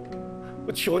师傅，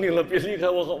我求你了，别离开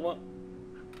我好吗？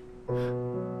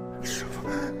师傅，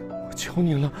我求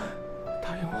你了，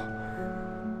答应我。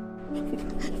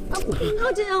不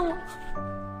要这样嘛！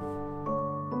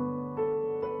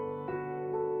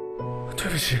对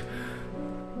不起，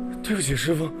对不起，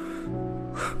师傅，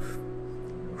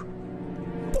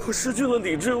我失去了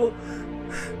理智，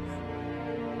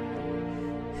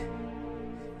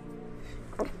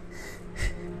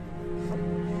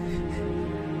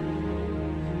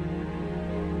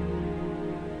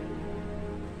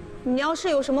你要是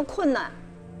有什么困难，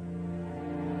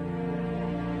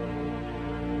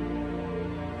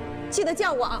记得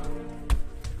叫我啊。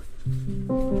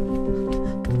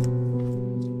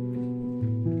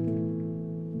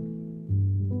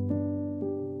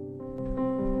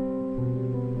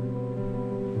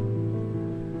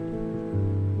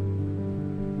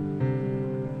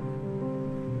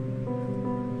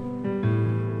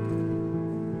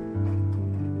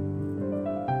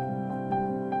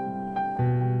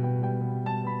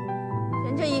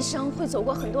这一生会走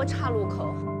过很多岔路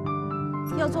口，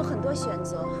要做很多选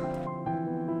择，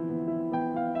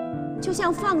就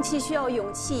像放弃需要勇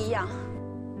气一样，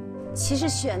其实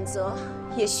选择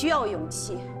也需要勇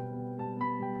气。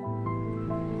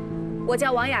我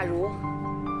叫王雅茹，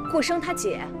顾生他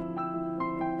姐。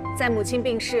在母亲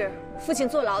病逝、父亲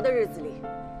坐牢的日子里，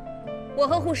我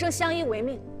和顾生相依为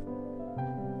命。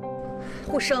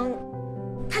顾生，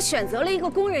他选择了一个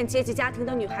工人阶级家庭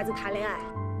的女孩子谈恋爱，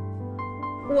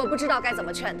我不知道该怎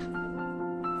么劝他。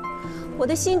我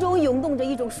的心中涌动着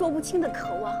一种说不清的渴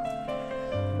望，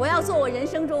我要做我人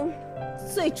生中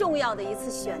最重要的一次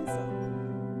选择。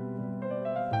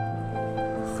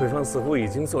慧芳似乎已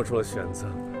经做出了选择，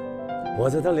我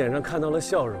在她脸上看到了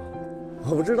笑容。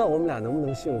我不知道我们俩能不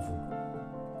能幸福，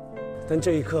但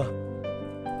这一刻，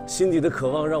心底的渴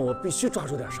望让我必须抓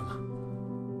住点什么。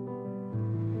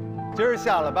今儿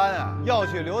下了班啊，要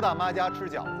去刘大妈家吃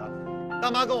饺子。大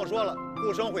妈跟我说了，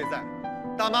顾生会在。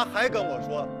大妈还跟我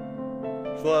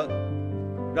说，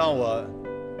让我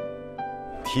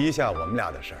提一下我们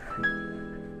俩的事儿。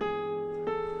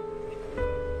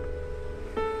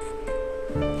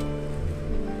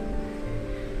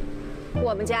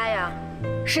我们家呀，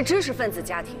是知识分子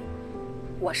家庭，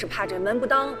我是怕这门不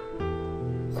当，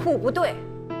户不对。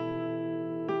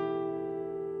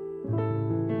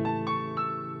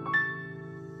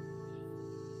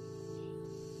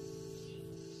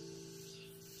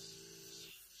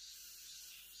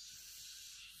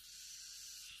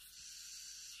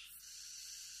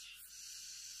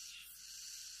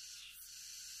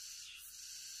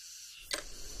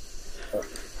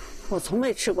我从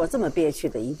没吃过这么憋屈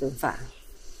的一顿饭。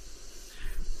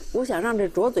我想让这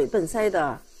拙嘴笨腮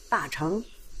的大成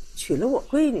娶了我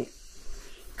闺女，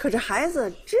可这孩子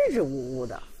支支吾吾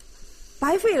的，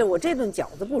白费了我这顿饺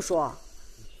子不说，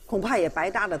恐怕也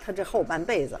白搭了他这后半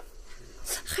辈子。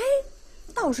嘿，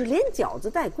倒是连饺子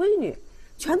带闺女，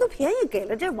全都便宜给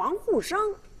了这王沪生，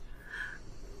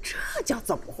这叫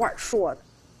怎么话说的？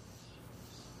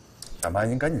大妈，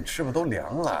您赶紧吃吧，都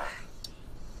凉了。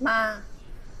妈，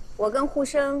我跟沪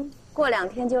生过2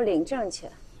天就领证去。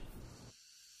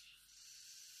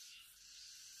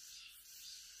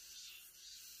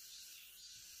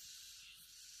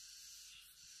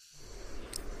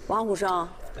王沪生，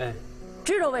哎，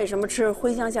知道为什么吃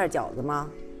茴香馅饺子吗？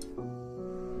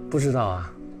不知道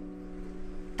啊。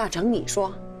大成，你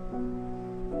说。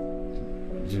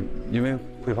因为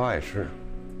慧芳爱吃。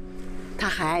他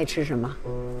还爱吃什么？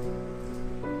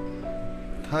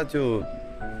他就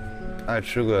爱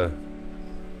吃个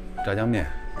炸酱面、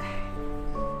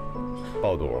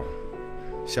爆肚、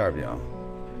馅饼、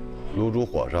卤煮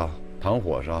火烧、糖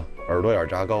火烧、耳朵眼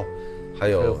炸糕，还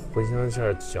有茴香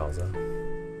馅饺子。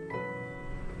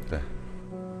对。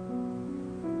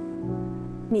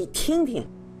你听听，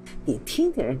你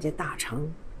听听人家大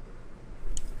成。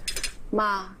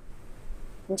妈，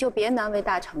你就别难为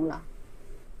大成了，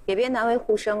也别难为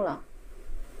沪生了。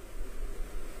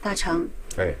大成。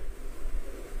哎。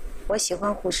我喜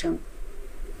欢沪生，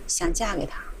想嫁给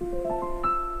他。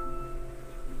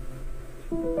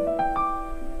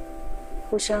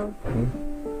沪生，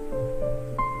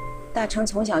大成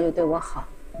从小就对我好，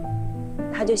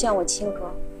他就像我亲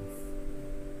哥。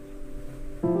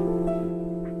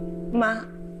妈，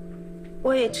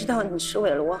我也知道你是为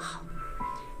了我好，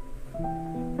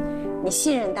你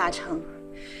信任大成，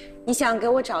你想给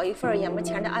我找一份眼巴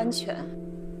前的安全，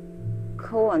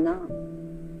可我呢？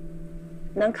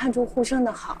能看出沪生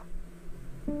的好，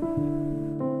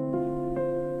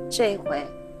这一回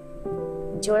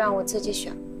你就让我自己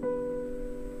选。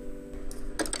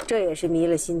这也是迷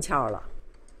了心窍了，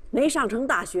没上成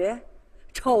大学，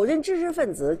瞅人知识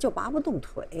分子就拔不动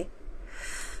腿。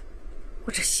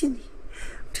我这心里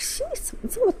怎么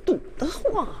这么堵得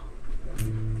慌？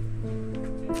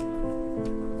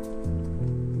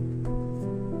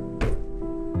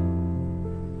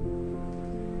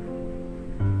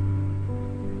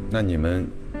那你们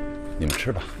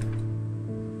吃吧，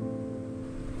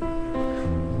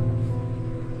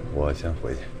我先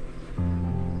回去。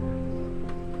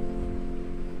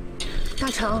大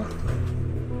成，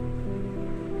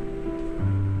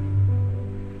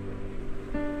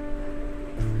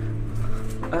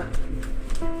哎，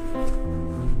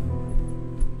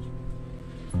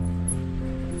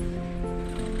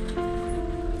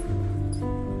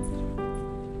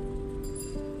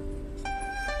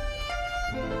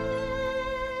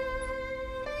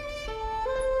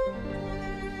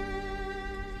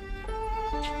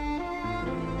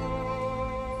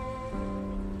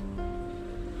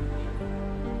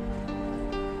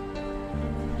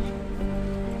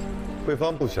慧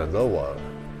芳不选择我，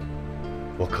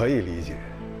我可以理解。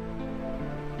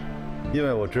因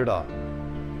为我知道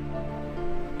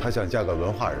她想嫁个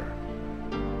文化人。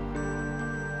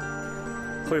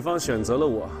慧芳选择了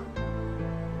我，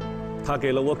她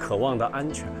给了我渴望的安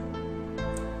全。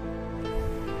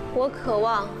我渴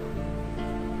望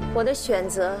我的选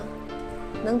择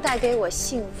能带给我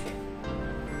幸福。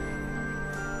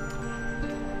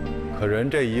可人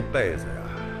这一辈子呀，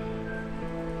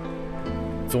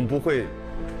总不会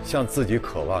像自己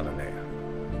渴望的那样。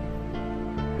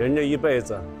人这一辈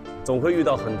子，总会遇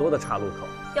到很多的岔路口，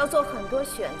要做很多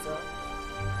选择。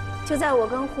就在我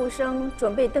跟沪生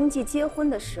准备登记结婚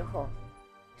的时候，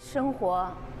生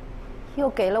活又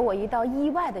给了我一道意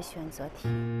外的选择题。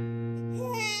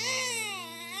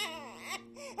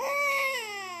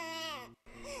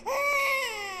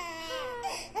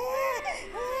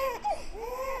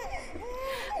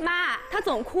妈，他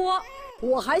总哭，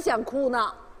我还想哭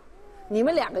呢。你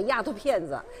们两个丫头片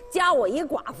子，加我一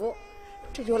寡妇，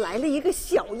这就来了一个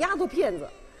小丫头片子，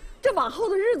这往后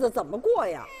的日子怎么过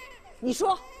呀？你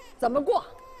说怎么过？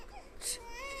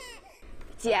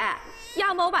姐，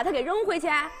要么我把他给扔回去。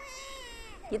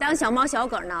你当小猫小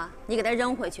狗呢？你给它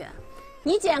扔回去。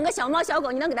你捡个小猫小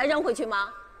狗，你能给它扔回去吗？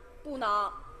不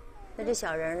能。那这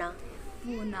小人呢？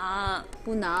不能，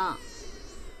不能。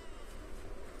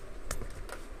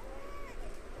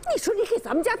你说你给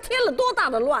咱们家添了多大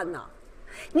的乱呢？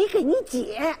你给你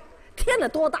姐添了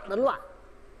多大的乱？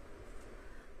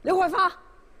刘慧芳，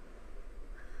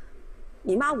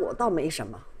你妈我倒没什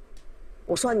么，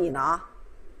我说你呢啊，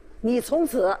你从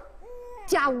此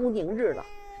家无宁日了，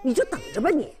你就等着吧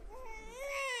你。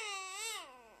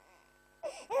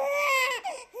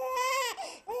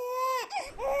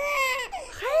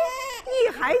嘿，你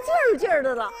还劲儿劲儿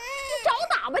的了，你找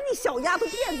打吧你小丫头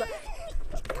片子！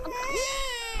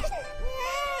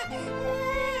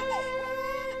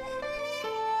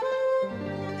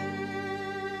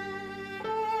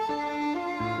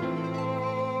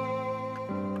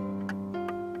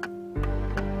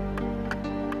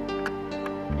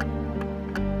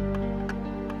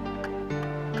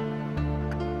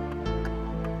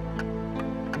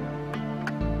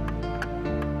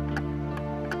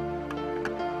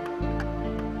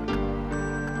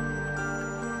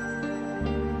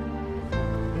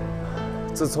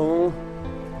自从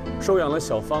收养了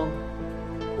小芳，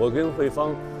我跟慧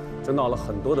芳就闹了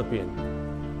很多的别扭。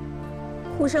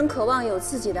沪生渴望有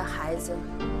自己的孩子，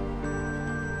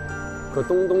可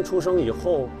东东出生以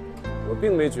后，我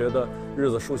并没觉得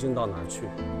日子舒心到哪儿去。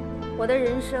我的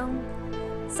人生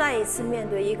再一次面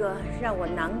对一个让我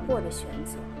难过的选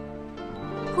择。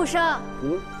沪生，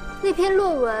那篇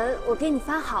论文我给你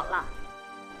翻好了。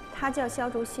他叫肖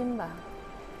竹新吧？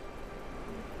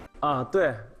啊，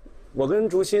对。我跟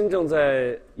竹心正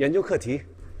在研究课题。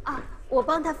啊，我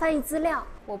帮他翻译资料。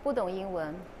我不懂英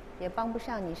文，也帮不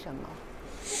上你什么。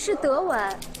是德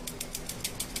文。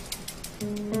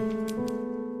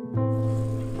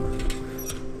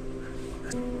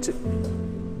这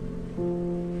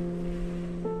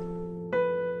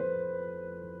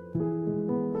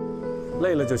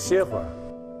累了就歇会儿，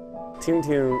听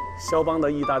听肖邦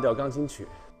的 E 大调钢琴曲。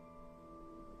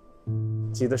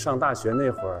记得上大学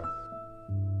那会儿，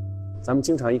咱们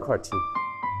经常一块儿听。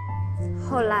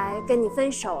后来跟你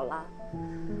分手了，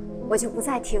我就不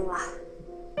再听了。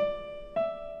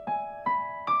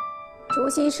竹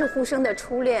心是沪生的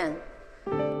初恋，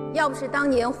要不是当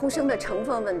年沪生的成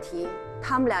分问题，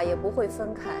他们俩也不会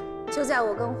分开。就在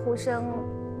我跟沪生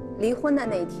离婚的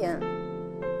那天，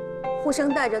沪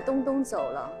生带着东东走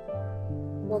了，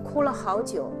我哭了好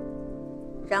久，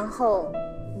然后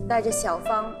带着小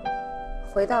芳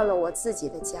回到了我自己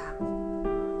的家。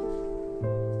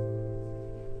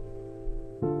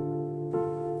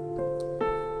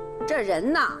这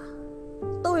人呐，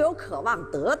都有渴望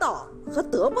得到和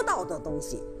得不到的东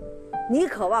西。你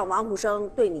渴望王沪生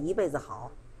对你一辈子好，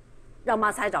让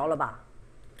妈猜着了吧？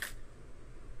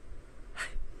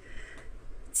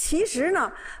其实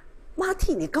呢，妈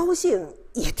替你高兴，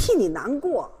也替你难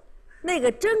过。那个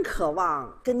真渴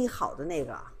望跟你好的那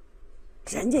个，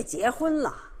人家结婚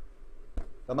了。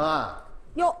大妈。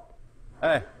哟。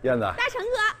哎，燕子。大成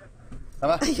哥。大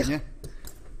妈，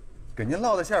给您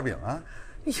烙的馅饼啊。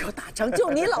哎呦，大成，就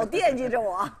你老惦记着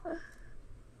我。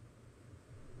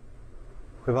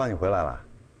慧芳，你回来了。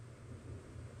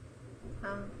啊。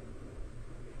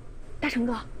大成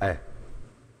哥。哎。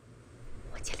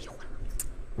我姐离婚了。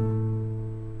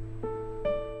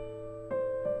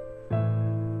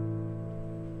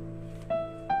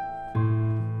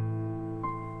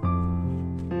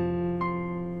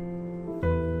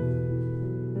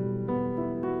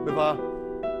慧芳。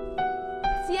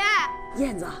姐。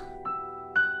燕子。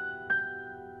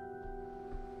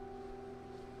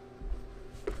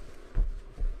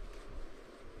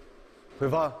慧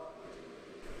芳。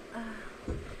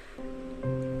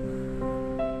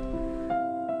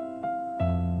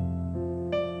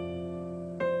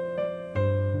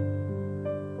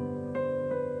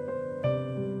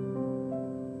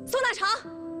宋大成，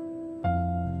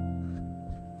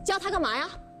叫他干嘛呀？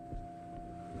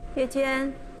月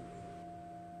娟。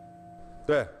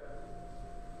对，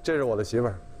这是我的媳妇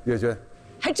儿月娟。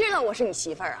还知道我是你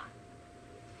媳妇儿啊？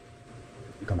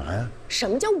你干嘛呀？什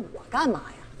么叫我干嘛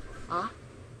呀？啊！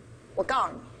我告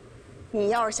诉你，你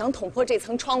要是想捅破这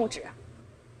层窗户纸，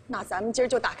那咱们今儿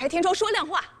就打开天窗说亮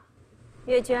话。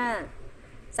月娟，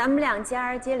咱们两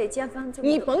家街里街坊这么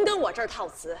多，你甭跟我这儿套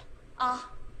词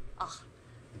啊！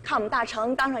看我们大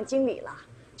成当上经理了，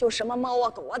就什么猫啊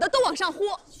狗啊的都往上呼。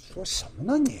说什么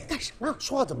呢你？干什么？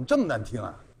说话怎么这么难听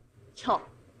啊？哟，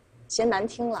嫌难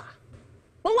听了，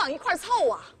甭往一块儿凑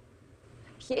啊！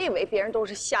别以为别人都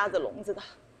是瞎子聋子的，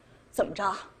怎么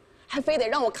着，还非得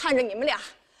让我看着你们俩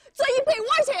钻一被窝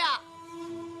去呀？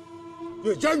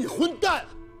月娟，你混蛋！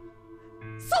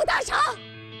宋大成，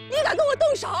你敢跟我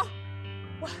动手，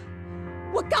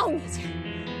我告你去！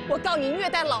我告你虐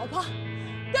待老婆，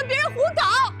跟别人胡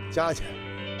搞！家去，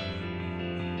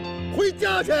回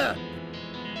家去！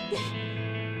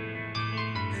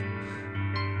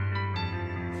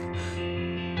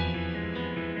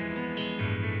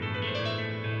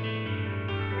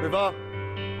慧芳，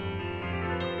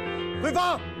慧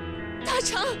芳，大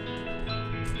成，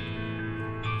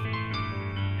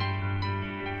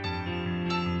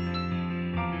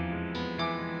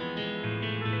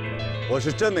我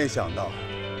是真没想到，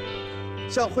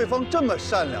像慧芳这么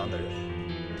善良的人，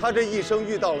她这一生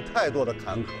遇到了太多的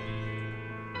坎坷。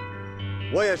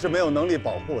我也是没有能力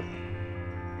保护她，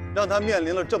让她面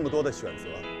临了这么多的选择。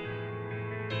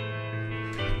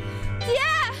姐，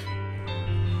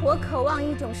我渴望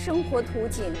一种生活途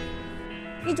径，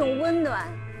一种温暖，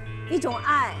一种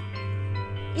爱，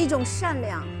一种善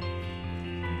良。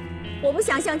我不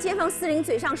想像街坊四邻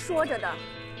嘴上说着的，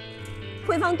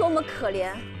慧芳多么可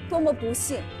怜，多么不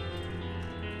幸。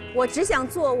我只想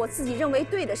做我自己认为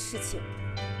对的事情。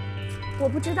我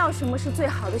不知道什么是最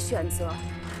好的选择，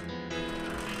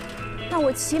但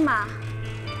我起码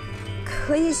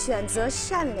可以选择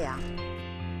善良。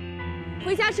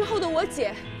回家之后的我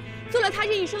姐，做了她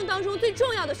这一生当中最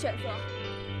重要的选择。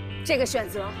这个选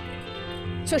择，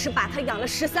就是把她养了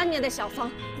13年的小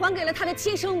芳还给了她的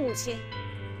亲生母亲，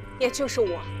也就是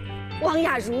我，王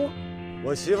雅茹。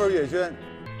我媳妇月娟，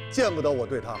见不得我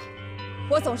对她好。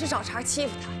我总是找茬欺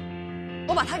负她，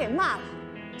我把她给骂了，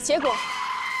结果。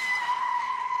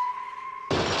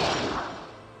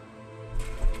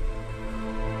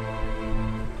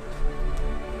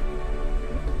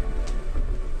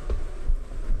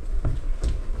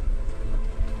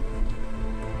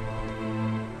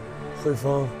慧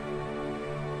芳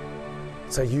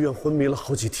在医院昏迷了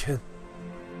好几天，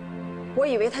我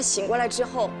以为她醒过来之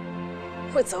后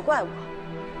会责怪我，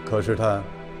可是她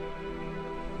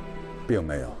并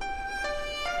没有。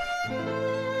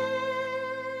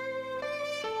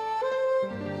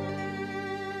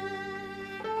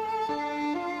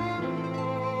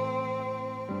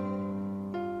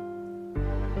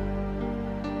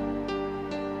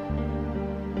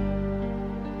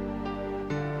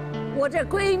我这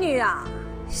闺女啊，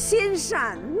心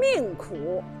善命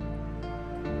苦，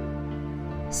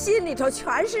心里头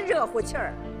全是热乎气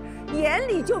儿，眼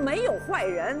里就没有坏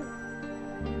人。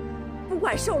不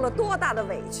管受了多大的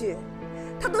委屈，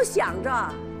她都想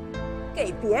着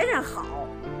给别人好，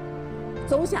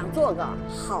总想做个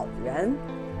好人。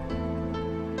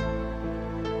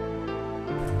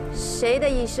谁的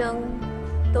一生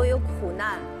都有苦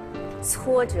难、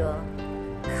挫折、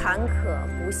坎坷、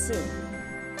不幸。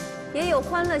也有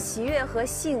欢乐、喜悦和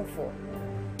幸福。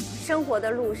生活的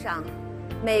路上，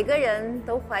每个人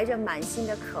都怀着满心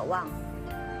的渴望，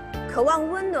渴望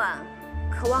温暖，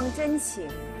渴望真情，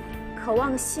渴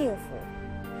望幸福。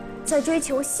在追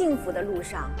求幸福的路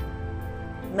上，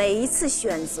每一次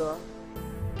选择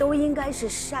都应该是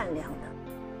善良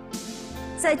的。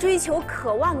在追求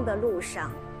渴望的路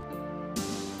上，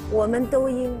我们都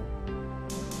应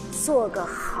做个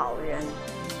好人。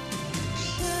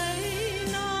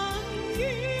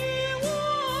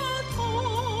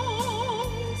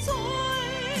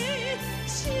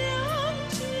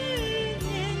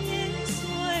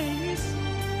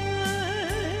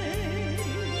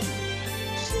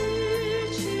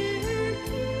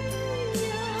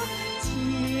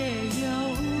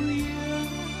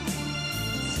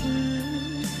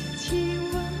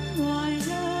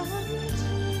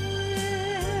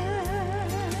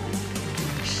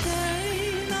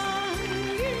谁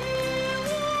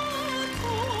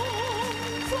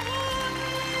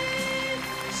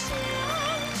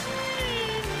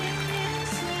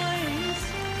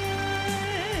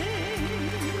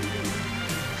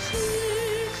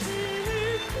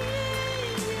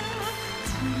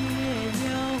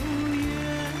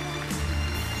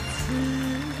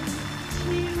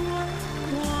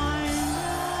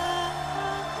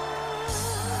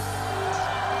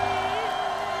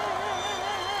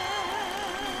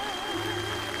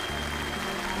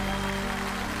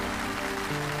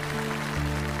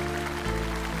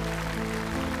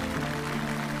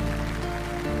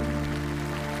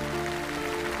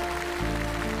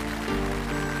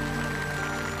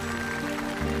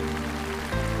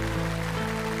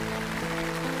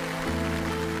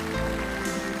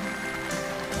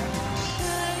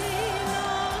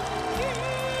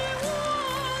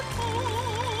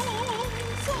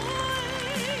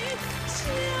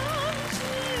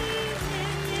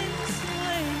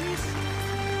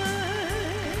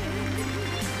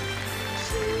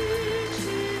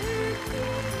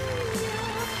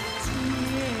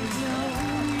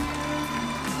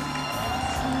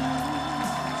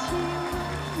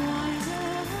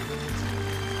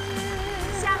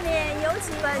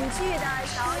请本剧的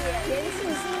导演严庆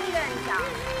新院长。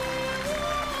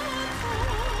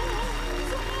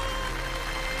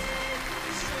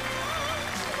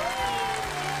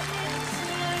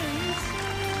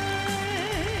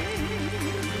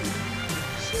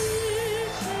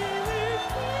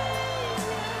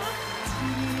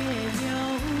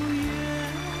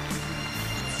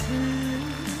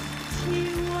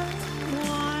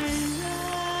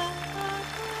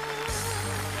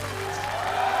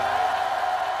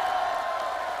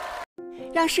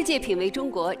让世界品味中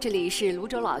国，这里是泸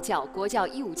州老窖国教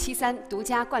1573独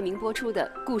家冠名播出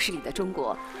的《故事里的中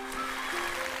国》。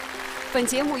本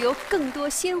节目由更多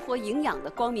鲜活营养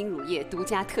的光明乳业独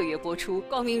家特约播出，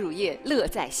光明乳业乐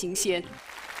在新鲜。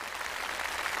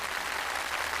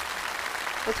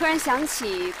我突然想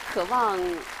起《渴望》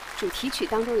主题曲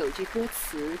当中有一句歌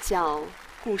词叫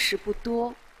“故事不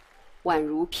多，宛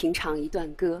如平常一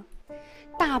段歌”，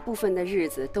大部分的日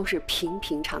子都是平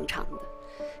平常常的。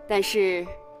但是，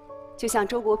就像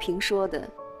周国平说的，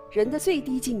人的最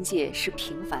低境界是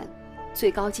平凡，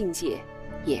最高境界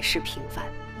也是平凡。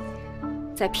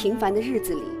在平凡的日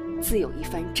子里，自有一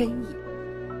番真意。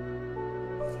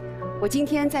我今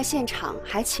天在现场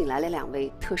还请来了2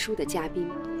位特殊的嘉宾，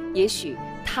也许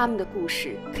他们的故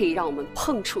事可以让我们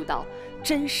碰触到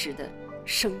真实的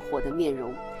生活的面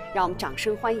容。让我们掌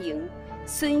声欢迎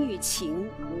孙玉琴、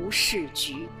吴世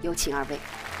菊，有请2位。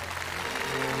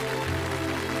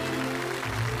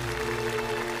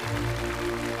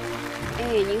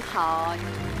哎，您好，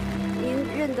您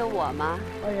认得我吗？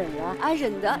我认了。啊，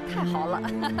认得，太好了。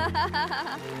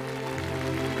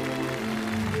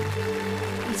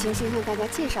玉琴，先向大家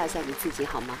介绍一下你自己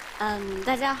好吗？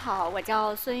大家好，我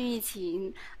叫孙玉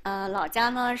琴，老家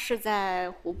呢是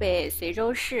在湖北随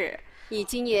州市。你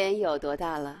今年有多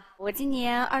大了？我今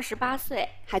年28岁。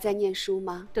还在念书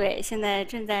吗？对，现在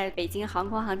正在北京航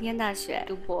空航天大学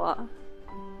读博。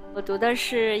我读的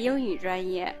是英语专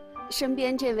业。身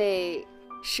边这位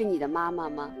是你的妈妈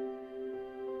吗？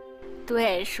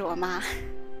对，是我妈。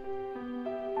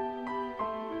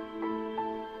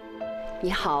你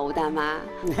好，吴大妈。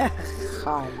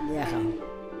好，你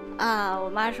好。啊，我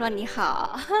妈说你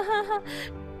好。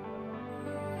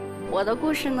我的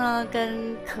故事呢，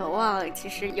跟渴望其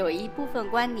实有一部分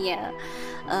关联。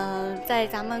在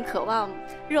咱们渴望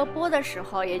热播的时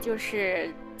候，也就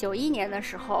是91年的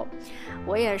时候，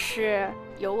我也是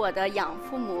由我的养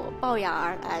父母抱养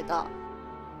而来的。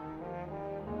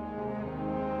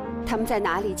他们在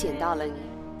哪里捡到了你？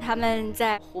他们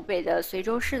在湖北的随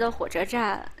州市的火车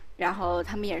站，然后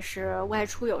他们也是外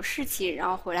出有事情，然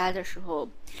后回来的时候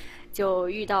就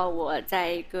遇到我在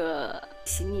一个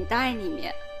行李袋里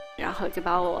面，然后就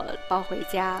把我抱回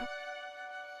家。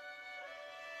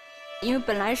因为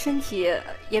本来身体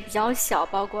也比较小，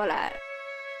抱过来，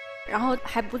然后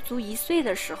还不足1岁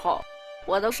的时候，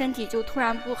我的身体就突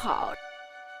然不好，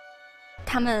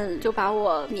他们就把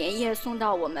我连夜送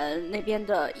到我们那边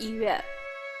的医院。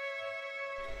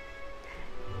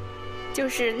就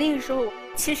是那个时候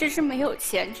其实是没有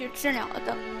钱去治疗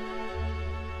的，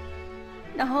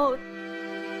然后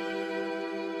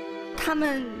他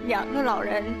们2个老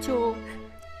人就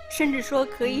甚至说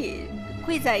可以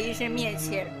跪在医生面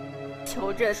前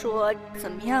求着说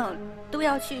怎么样都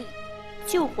要去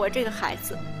救活这个孩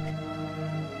子。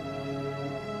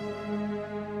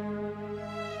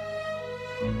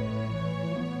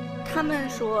他们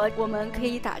说我们可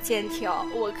以打借条，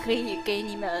我可以给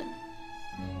你们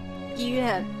医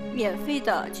院免费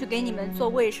的去给你们做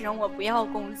卫生，我不要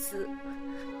工资。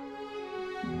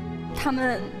他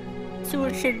们就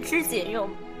省吃俭用，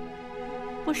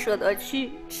不舍得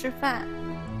去吃饭，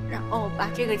然后把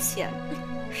这个钱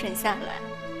省下来，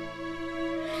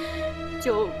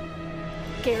就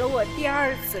给了我第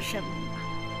2次生命。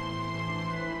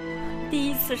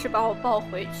第1次是把我抱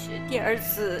回去，第2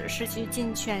次是去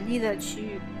尽全力的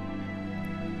去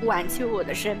挽救我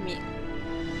的生命。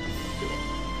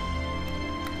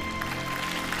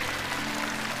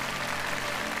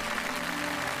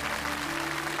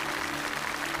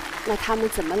那他们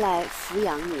怎么来抚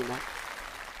养你呢？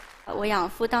我养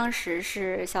父当时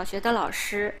是小学的老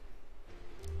师，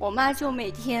我妈就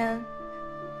每天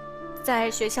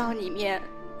在学校里面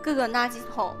各个垃圾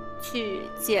桶去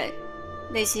捡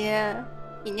那些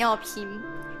饮料瓶，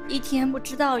一天不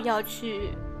知道要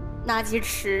去垃圾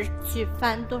池去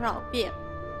翻多少遍。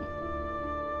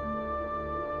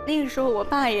那个时候我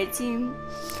爸已经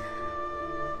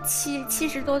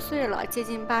70多岁了，接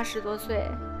近80多岁。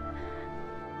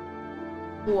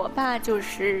我爸就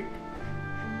是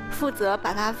负责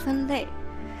把它分类，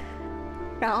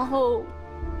然后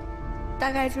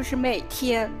大概就是每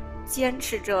天坚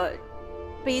持着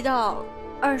背到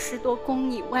20多公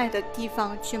里外的地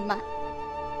方去卖。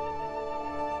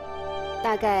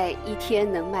大概一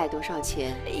天能卖多少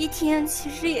钱？一天其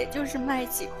实也就是卖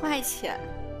几块钱。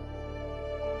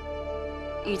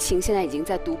雨晴现在已经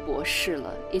在读博士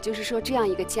了，也就是说，这样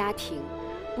一个家庭，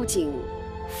不仅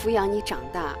抚养你长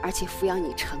大，而且抚养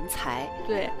你成才。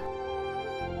对，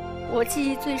我记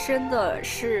忆最深的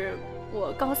是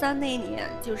我高3那年，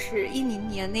就是10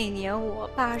年那年，我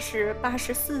爸是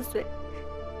84岁。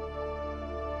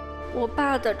我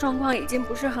爸的状况已经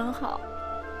不是很好，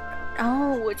然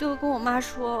后我就跟我妈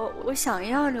说，我想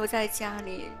要留在家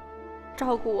里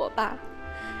照顾我爸。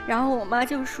然后我妈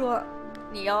就说，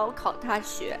你要考大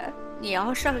学，你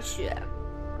要上学。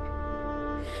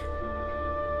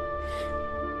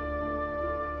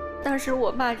当时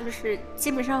我爸就是基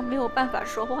本上没有办法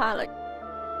说话了，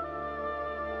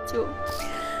就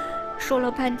说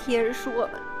了半天，说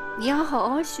你要好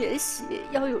好学习，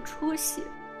要有出息。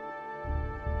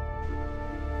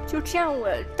就这样，我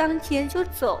当天就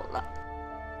走了。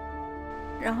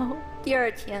然后第2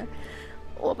天，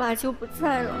我爸就不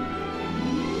在了。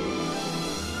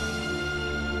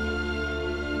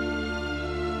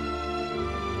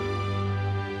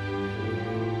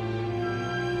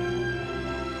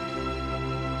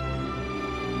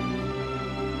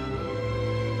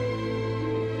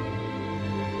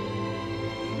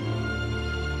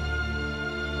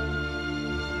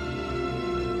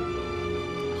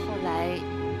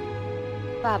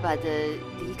爸爸的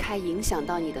离开影响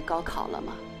到你的高考了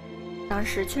吗？当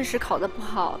时确实考得不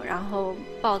好，然后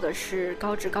报的是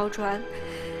高职高专，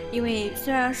因为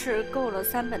虽然是够了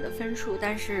3本的分数，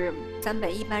但是3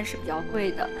本一般是比较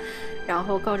贵的，然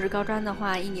后高职高专的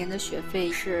话，1年的学费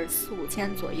是4、5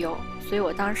千左右，所以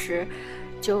我当时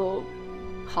就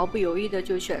毫不犹豫的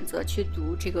就选择去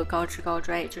读这个高职高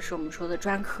专，也就是我们说的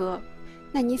专科。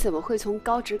那你怎么会从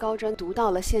高职高专读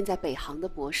到了现在北航的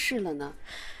博士了呢？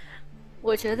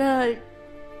我觉得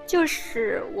就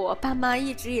是我爸妈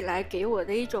一直以来给我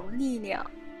的一种力量。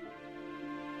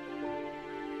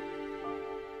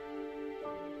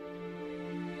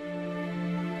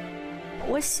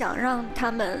我想让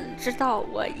他们知道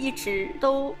我一直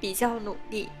都比较努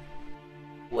力，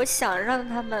我想让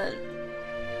他们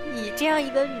以这样一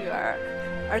个女儿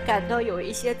而感到有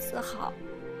一些自豪。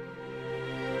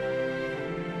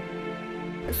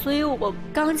所以我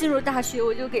刚进入大学，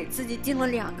我就给自己定了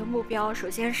2个目标，首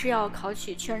先是要考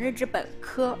取全日制本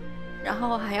科，然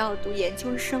后还要读研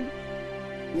究生。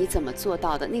你怎么做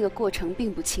到的？那个过程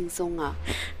并不轻松啊。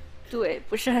对，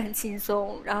不是很轻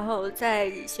松。然后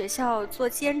在学校做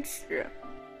兼职，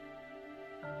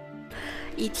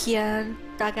一天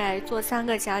大概做3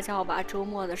个家教吧，周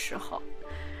末的时候。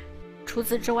除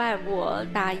此之外，我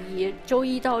大一周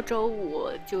1到周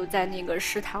5就在那个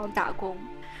食堂打工。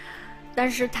但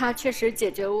是它确实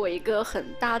解决我一个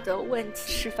很大的问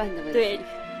题，吃饭的问题。对。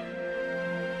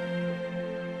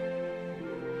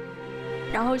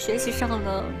然后学习上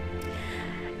呢，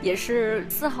也是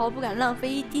丝毫不敢浪费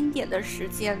一丁点的时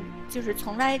间，就是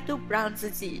从来都不让自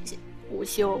己午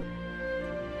休。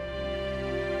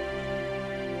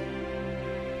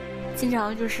经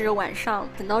常就是晚上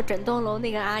等到整栋楼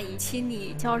那个阿姨清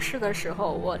理教室的时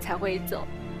候，我才会走。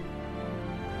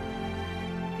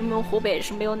因为湖北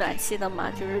是没有暖气的嘛，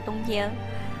就是冬天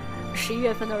11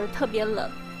月份的时候特别冷，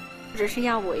只剩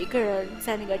下我一个人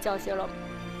在那个教学楼，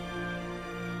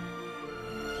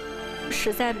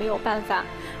实在没有办法，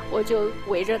我就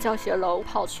围着教学楼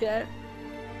跑圈，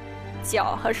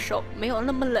脚和手没有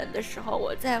那么冷的时候，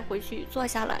我再回去坐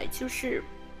下来，就是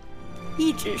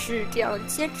一直是这样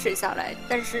坚持下来，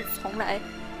但是从来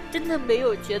真的没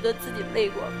有觉得自己累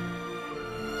过。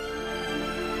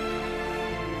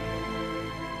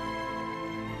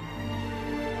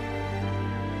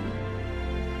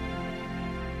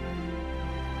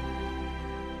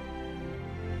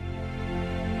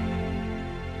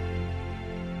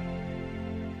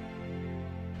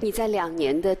你在2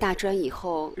年的大专以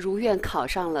后如愿考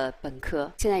上了本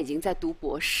科，现在已经在读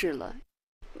博士了。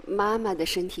妈妈的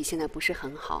身体现在不是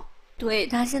很好。对，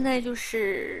她现在就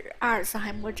是阿尔茨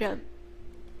海默症。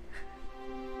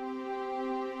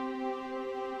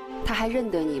她还认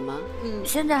得你吗？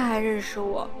现在还认识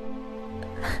我。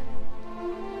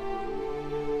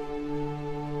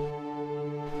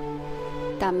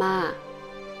大妈，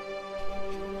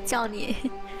叫你，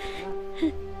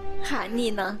喊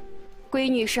你呢。闺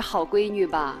女是好闺女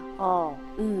吧？哦，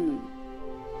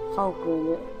好闺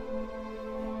女。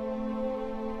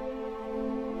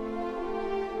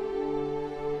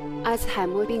阿兹海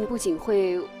默病不仅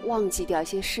会忘记掉一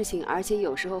些事情，而且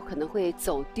有时候可能会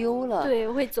走丢了。对，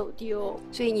会走丢。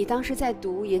所以你当时在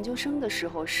读研究生的时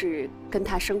候是跟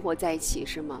他生活在一起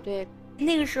是吗？对，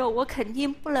那个时候我肯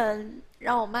定不能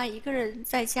让我妈一个人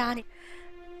在家里，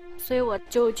所以我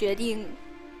就决定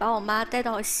把我妈带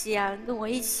到西安，跟我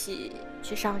一起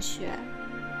去上学，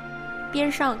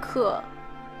边上课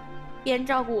边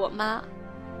照顾我妈。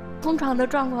通常的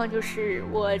状况就是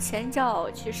我前脚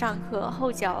去上课，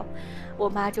后脚我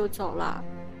妈就走了。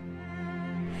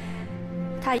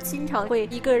她经常会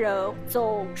一个人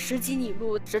走10几里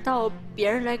路，直到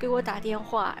别人来给我打电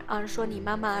话，说你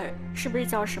妈妈是不是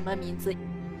叫什么名字？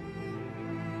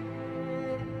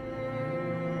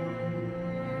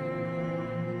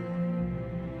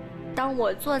当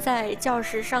我坐在教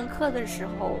室上课的时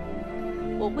候，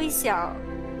我会想，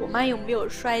我妈有没有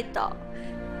摔倒，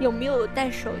有没有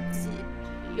带手机，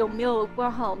有没有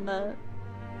关好门，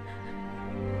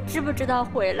知不知道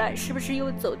回来，是不是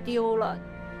又走丢了？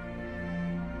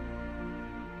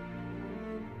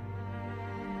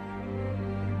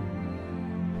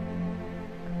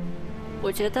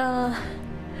我觉得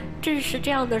正是这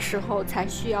样的时候才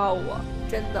需要我，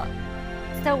真的，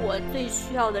在我最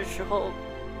需要的时候，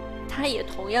他也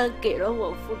同样给了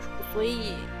我付出，所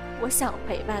以我想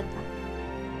陪伴他。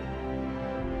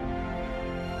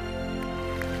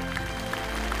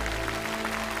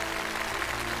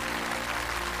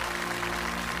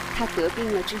他得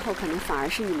病了之后，可能反而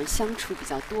是你们相处比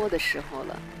较多的时候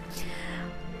了。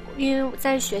因为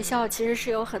在学校其实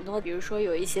是有很多，比如说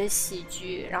有一些戏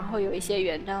剧，然后有一些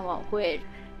元旦晚会，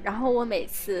然后我每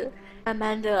次慢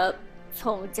慢的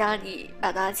从家里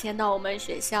把他迁到我们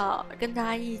学校，跟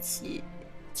他一起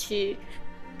去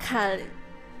看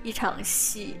一场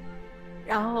戏，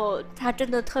然后他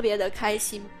真的特别的开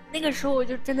心。那个时候我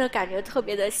就真的感觉特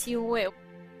别的欣慰。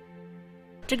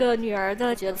这个女儿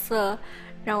的角色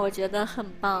让我觉得很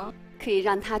棒，可以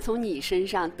让她从你身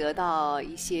上得到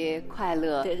一些快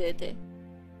乐。对对对，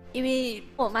因为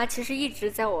我妈其实一直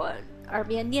在我耳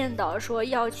边念叨说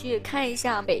要去看一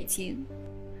下北京，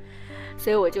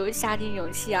所以我就下定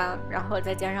勇气然后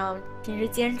再加上平时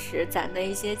坚持攒的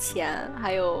一些钱，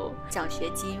还有奖学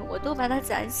金，我都把它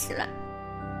攒起来。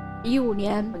15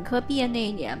年本科毕业那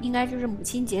一年，应该就是母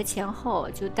亲节前后，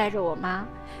就带着我妈，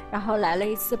然后来了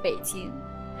一次北京。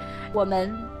我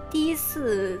们第一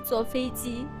次坐飞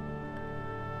机，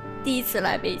第一次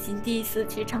来北京，第一次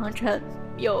去长城，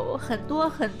有很多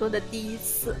很多的第一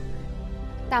次。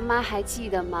大妈还记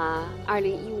得吗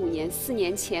？2015年4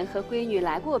年前和闺女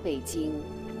来过北京，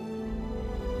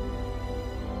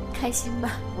开心吧？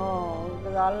哦，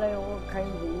来了我开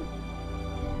心。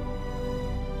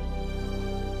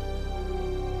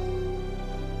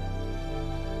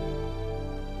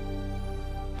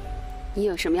你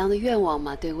有什么样的愿望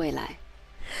吗？对未来？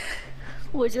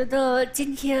我觉得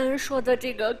今天说的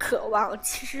这个渴望，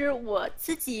其实我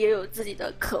自己也有自己的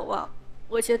渴望。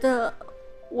我觉得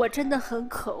我真的很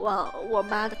渴望我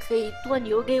妈可以多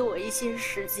留给我一些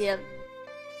时间。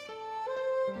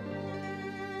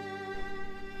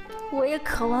我也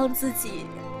渴望自己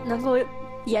能够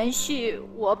延续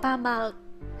我爸妈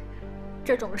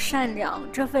这种善良，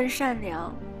这份善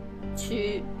良，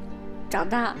去长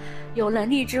大有能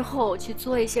力之后去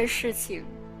做一些事情。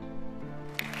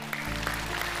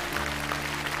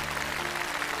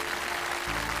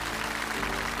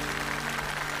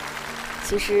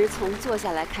其实从坐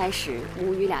下来开始，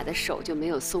母女俩的手就没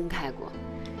有松开过，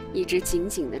一直紧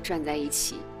紧地攥在一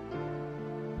起。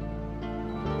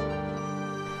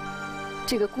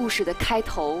这个故事的开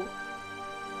头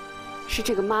是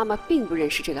这个妈妈并不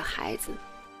认识这个孩子，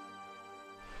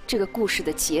这个故事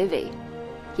的结尾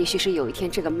也许是有一天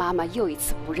这个妈妈又一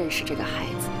次不认识这个孩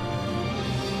子。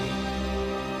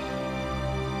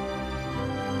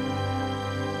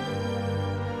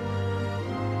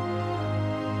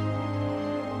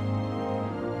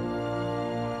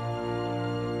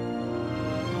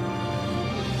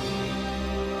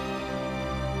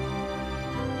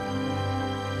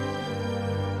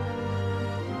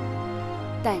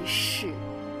但是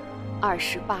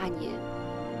28年，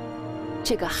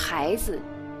这个孩子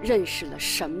认识了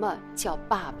什么叫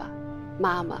爸爸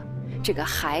妈妈，这个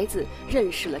孩子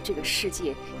认识了这个世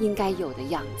界应该有的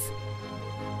样子。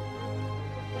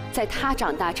在他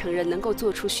长大成人能够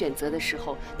做出选择的时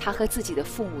候，他和自己的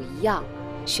父母一样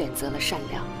选择了善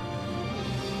良。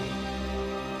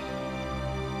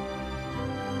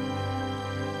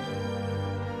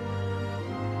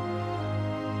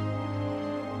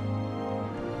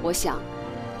我想，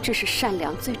这是善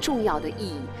良最重要的意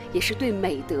义，也是对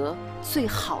美德最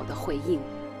好的回应。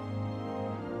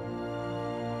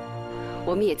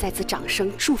我们也再次掌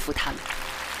声祝福他们。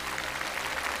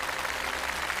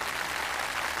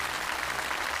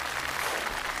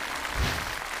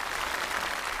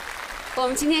我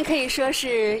们今天可以说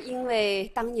是因为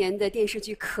当年的电视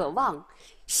剧《渴望》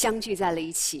相聚在了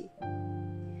一起。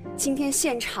今天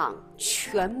现场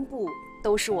全部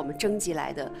都是我们征集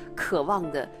来的渴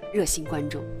望的热心观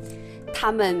众，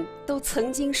他们都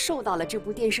曾经受到了这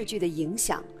部电视剧的影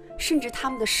响，甚至他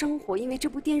们的生活因为这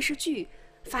部电视剧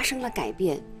发生了改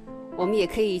变。我们也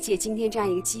可以借今天这样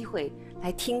一个机会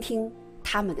来听听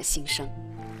他们的心声。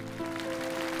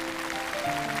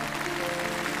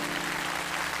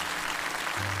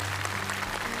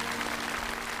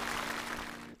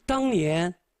当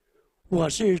年我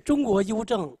是中国邮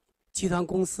政集团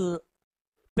公司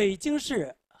北京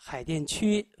市海淀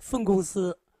区分公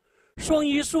司双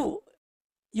榆树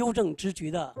邮政支局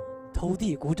的投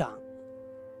递股长。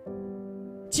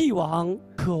寄往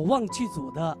渴望剧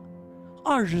组的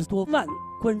20多万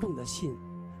观众的信，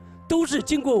都是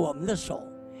经过我们的手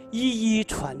一一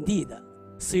传递的。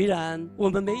虽然我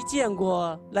们没见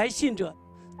过来信者，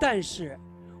但是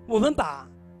我们把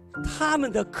他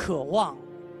们的渴望、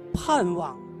盼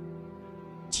望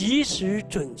及时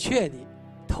准确地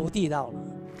投递到了。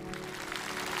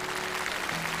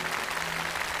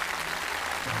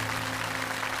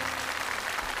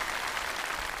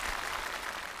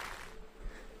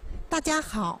大家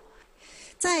好，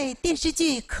在电视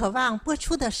剧《渴望》播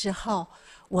出的时候，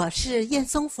我是燕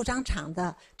松服装厂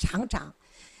的厂长。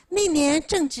那年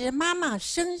正值妈妈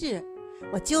生日，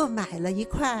我就买了一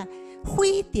块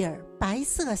灰底儿白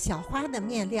色小花的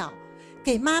面料，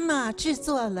给妈妈制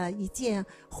作了一件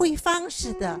徽方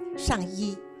式的上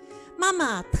衣，妈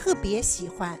妈特别喜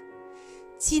欢。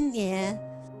今年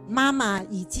妈妈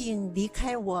已经离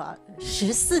开我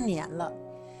14年了，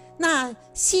那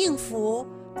幸福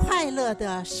快乐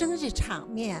的生日场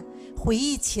面回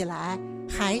忆起来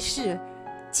还是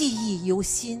记忆犹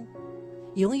新，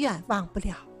永远忘不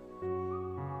了。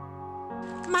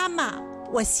妈妈，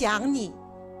我想你。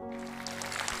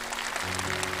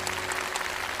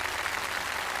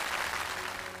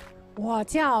我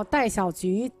叫戴小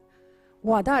菊，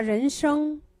我的人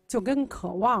生就跟渴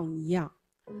望一样。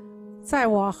在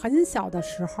我很小的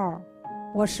时候，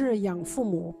我是养父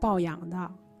母抱养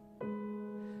的。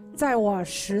在我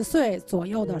10岁左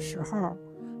右的时候，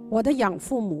我的养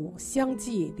父母相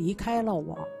继离开了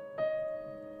我。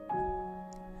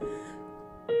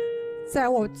在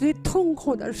我最痛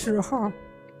苦的时候，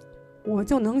我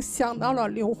就能想到了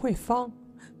刘慧芳，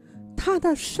她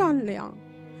的善良，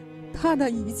她的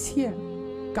一切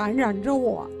感染着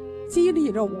我，激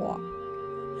励着我。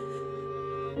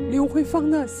刘慧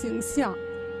芳的形象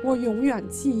我永远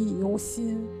记忆犹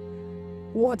新，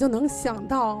我就能想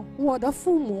到我的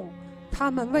父母，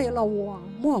他们为了我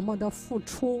默默的付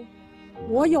出。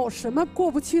我有什么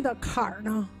过不去的坎儿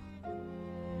呢？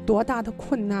多大的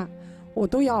困难我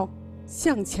都要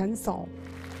向前走。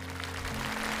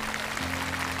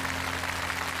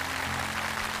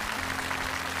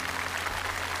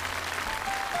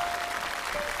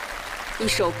一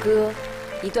首歌，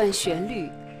一段旋律，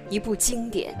一部经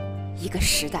典，一个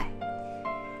时代。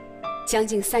将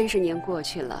近30年过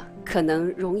去了，可能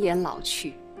容颜老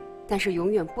去，但是永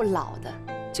远不老的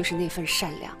就是那份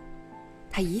善良，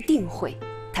它一定会，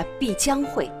它必将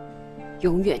会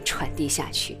永远传递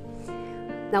下去。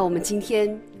那我们今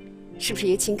天是不是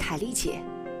也请凯丽姐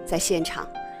在现场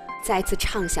再次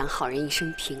唱响好人一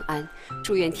生平安，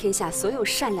祝愿天下所有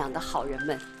善良的好人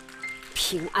们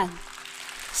平安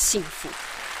幸福。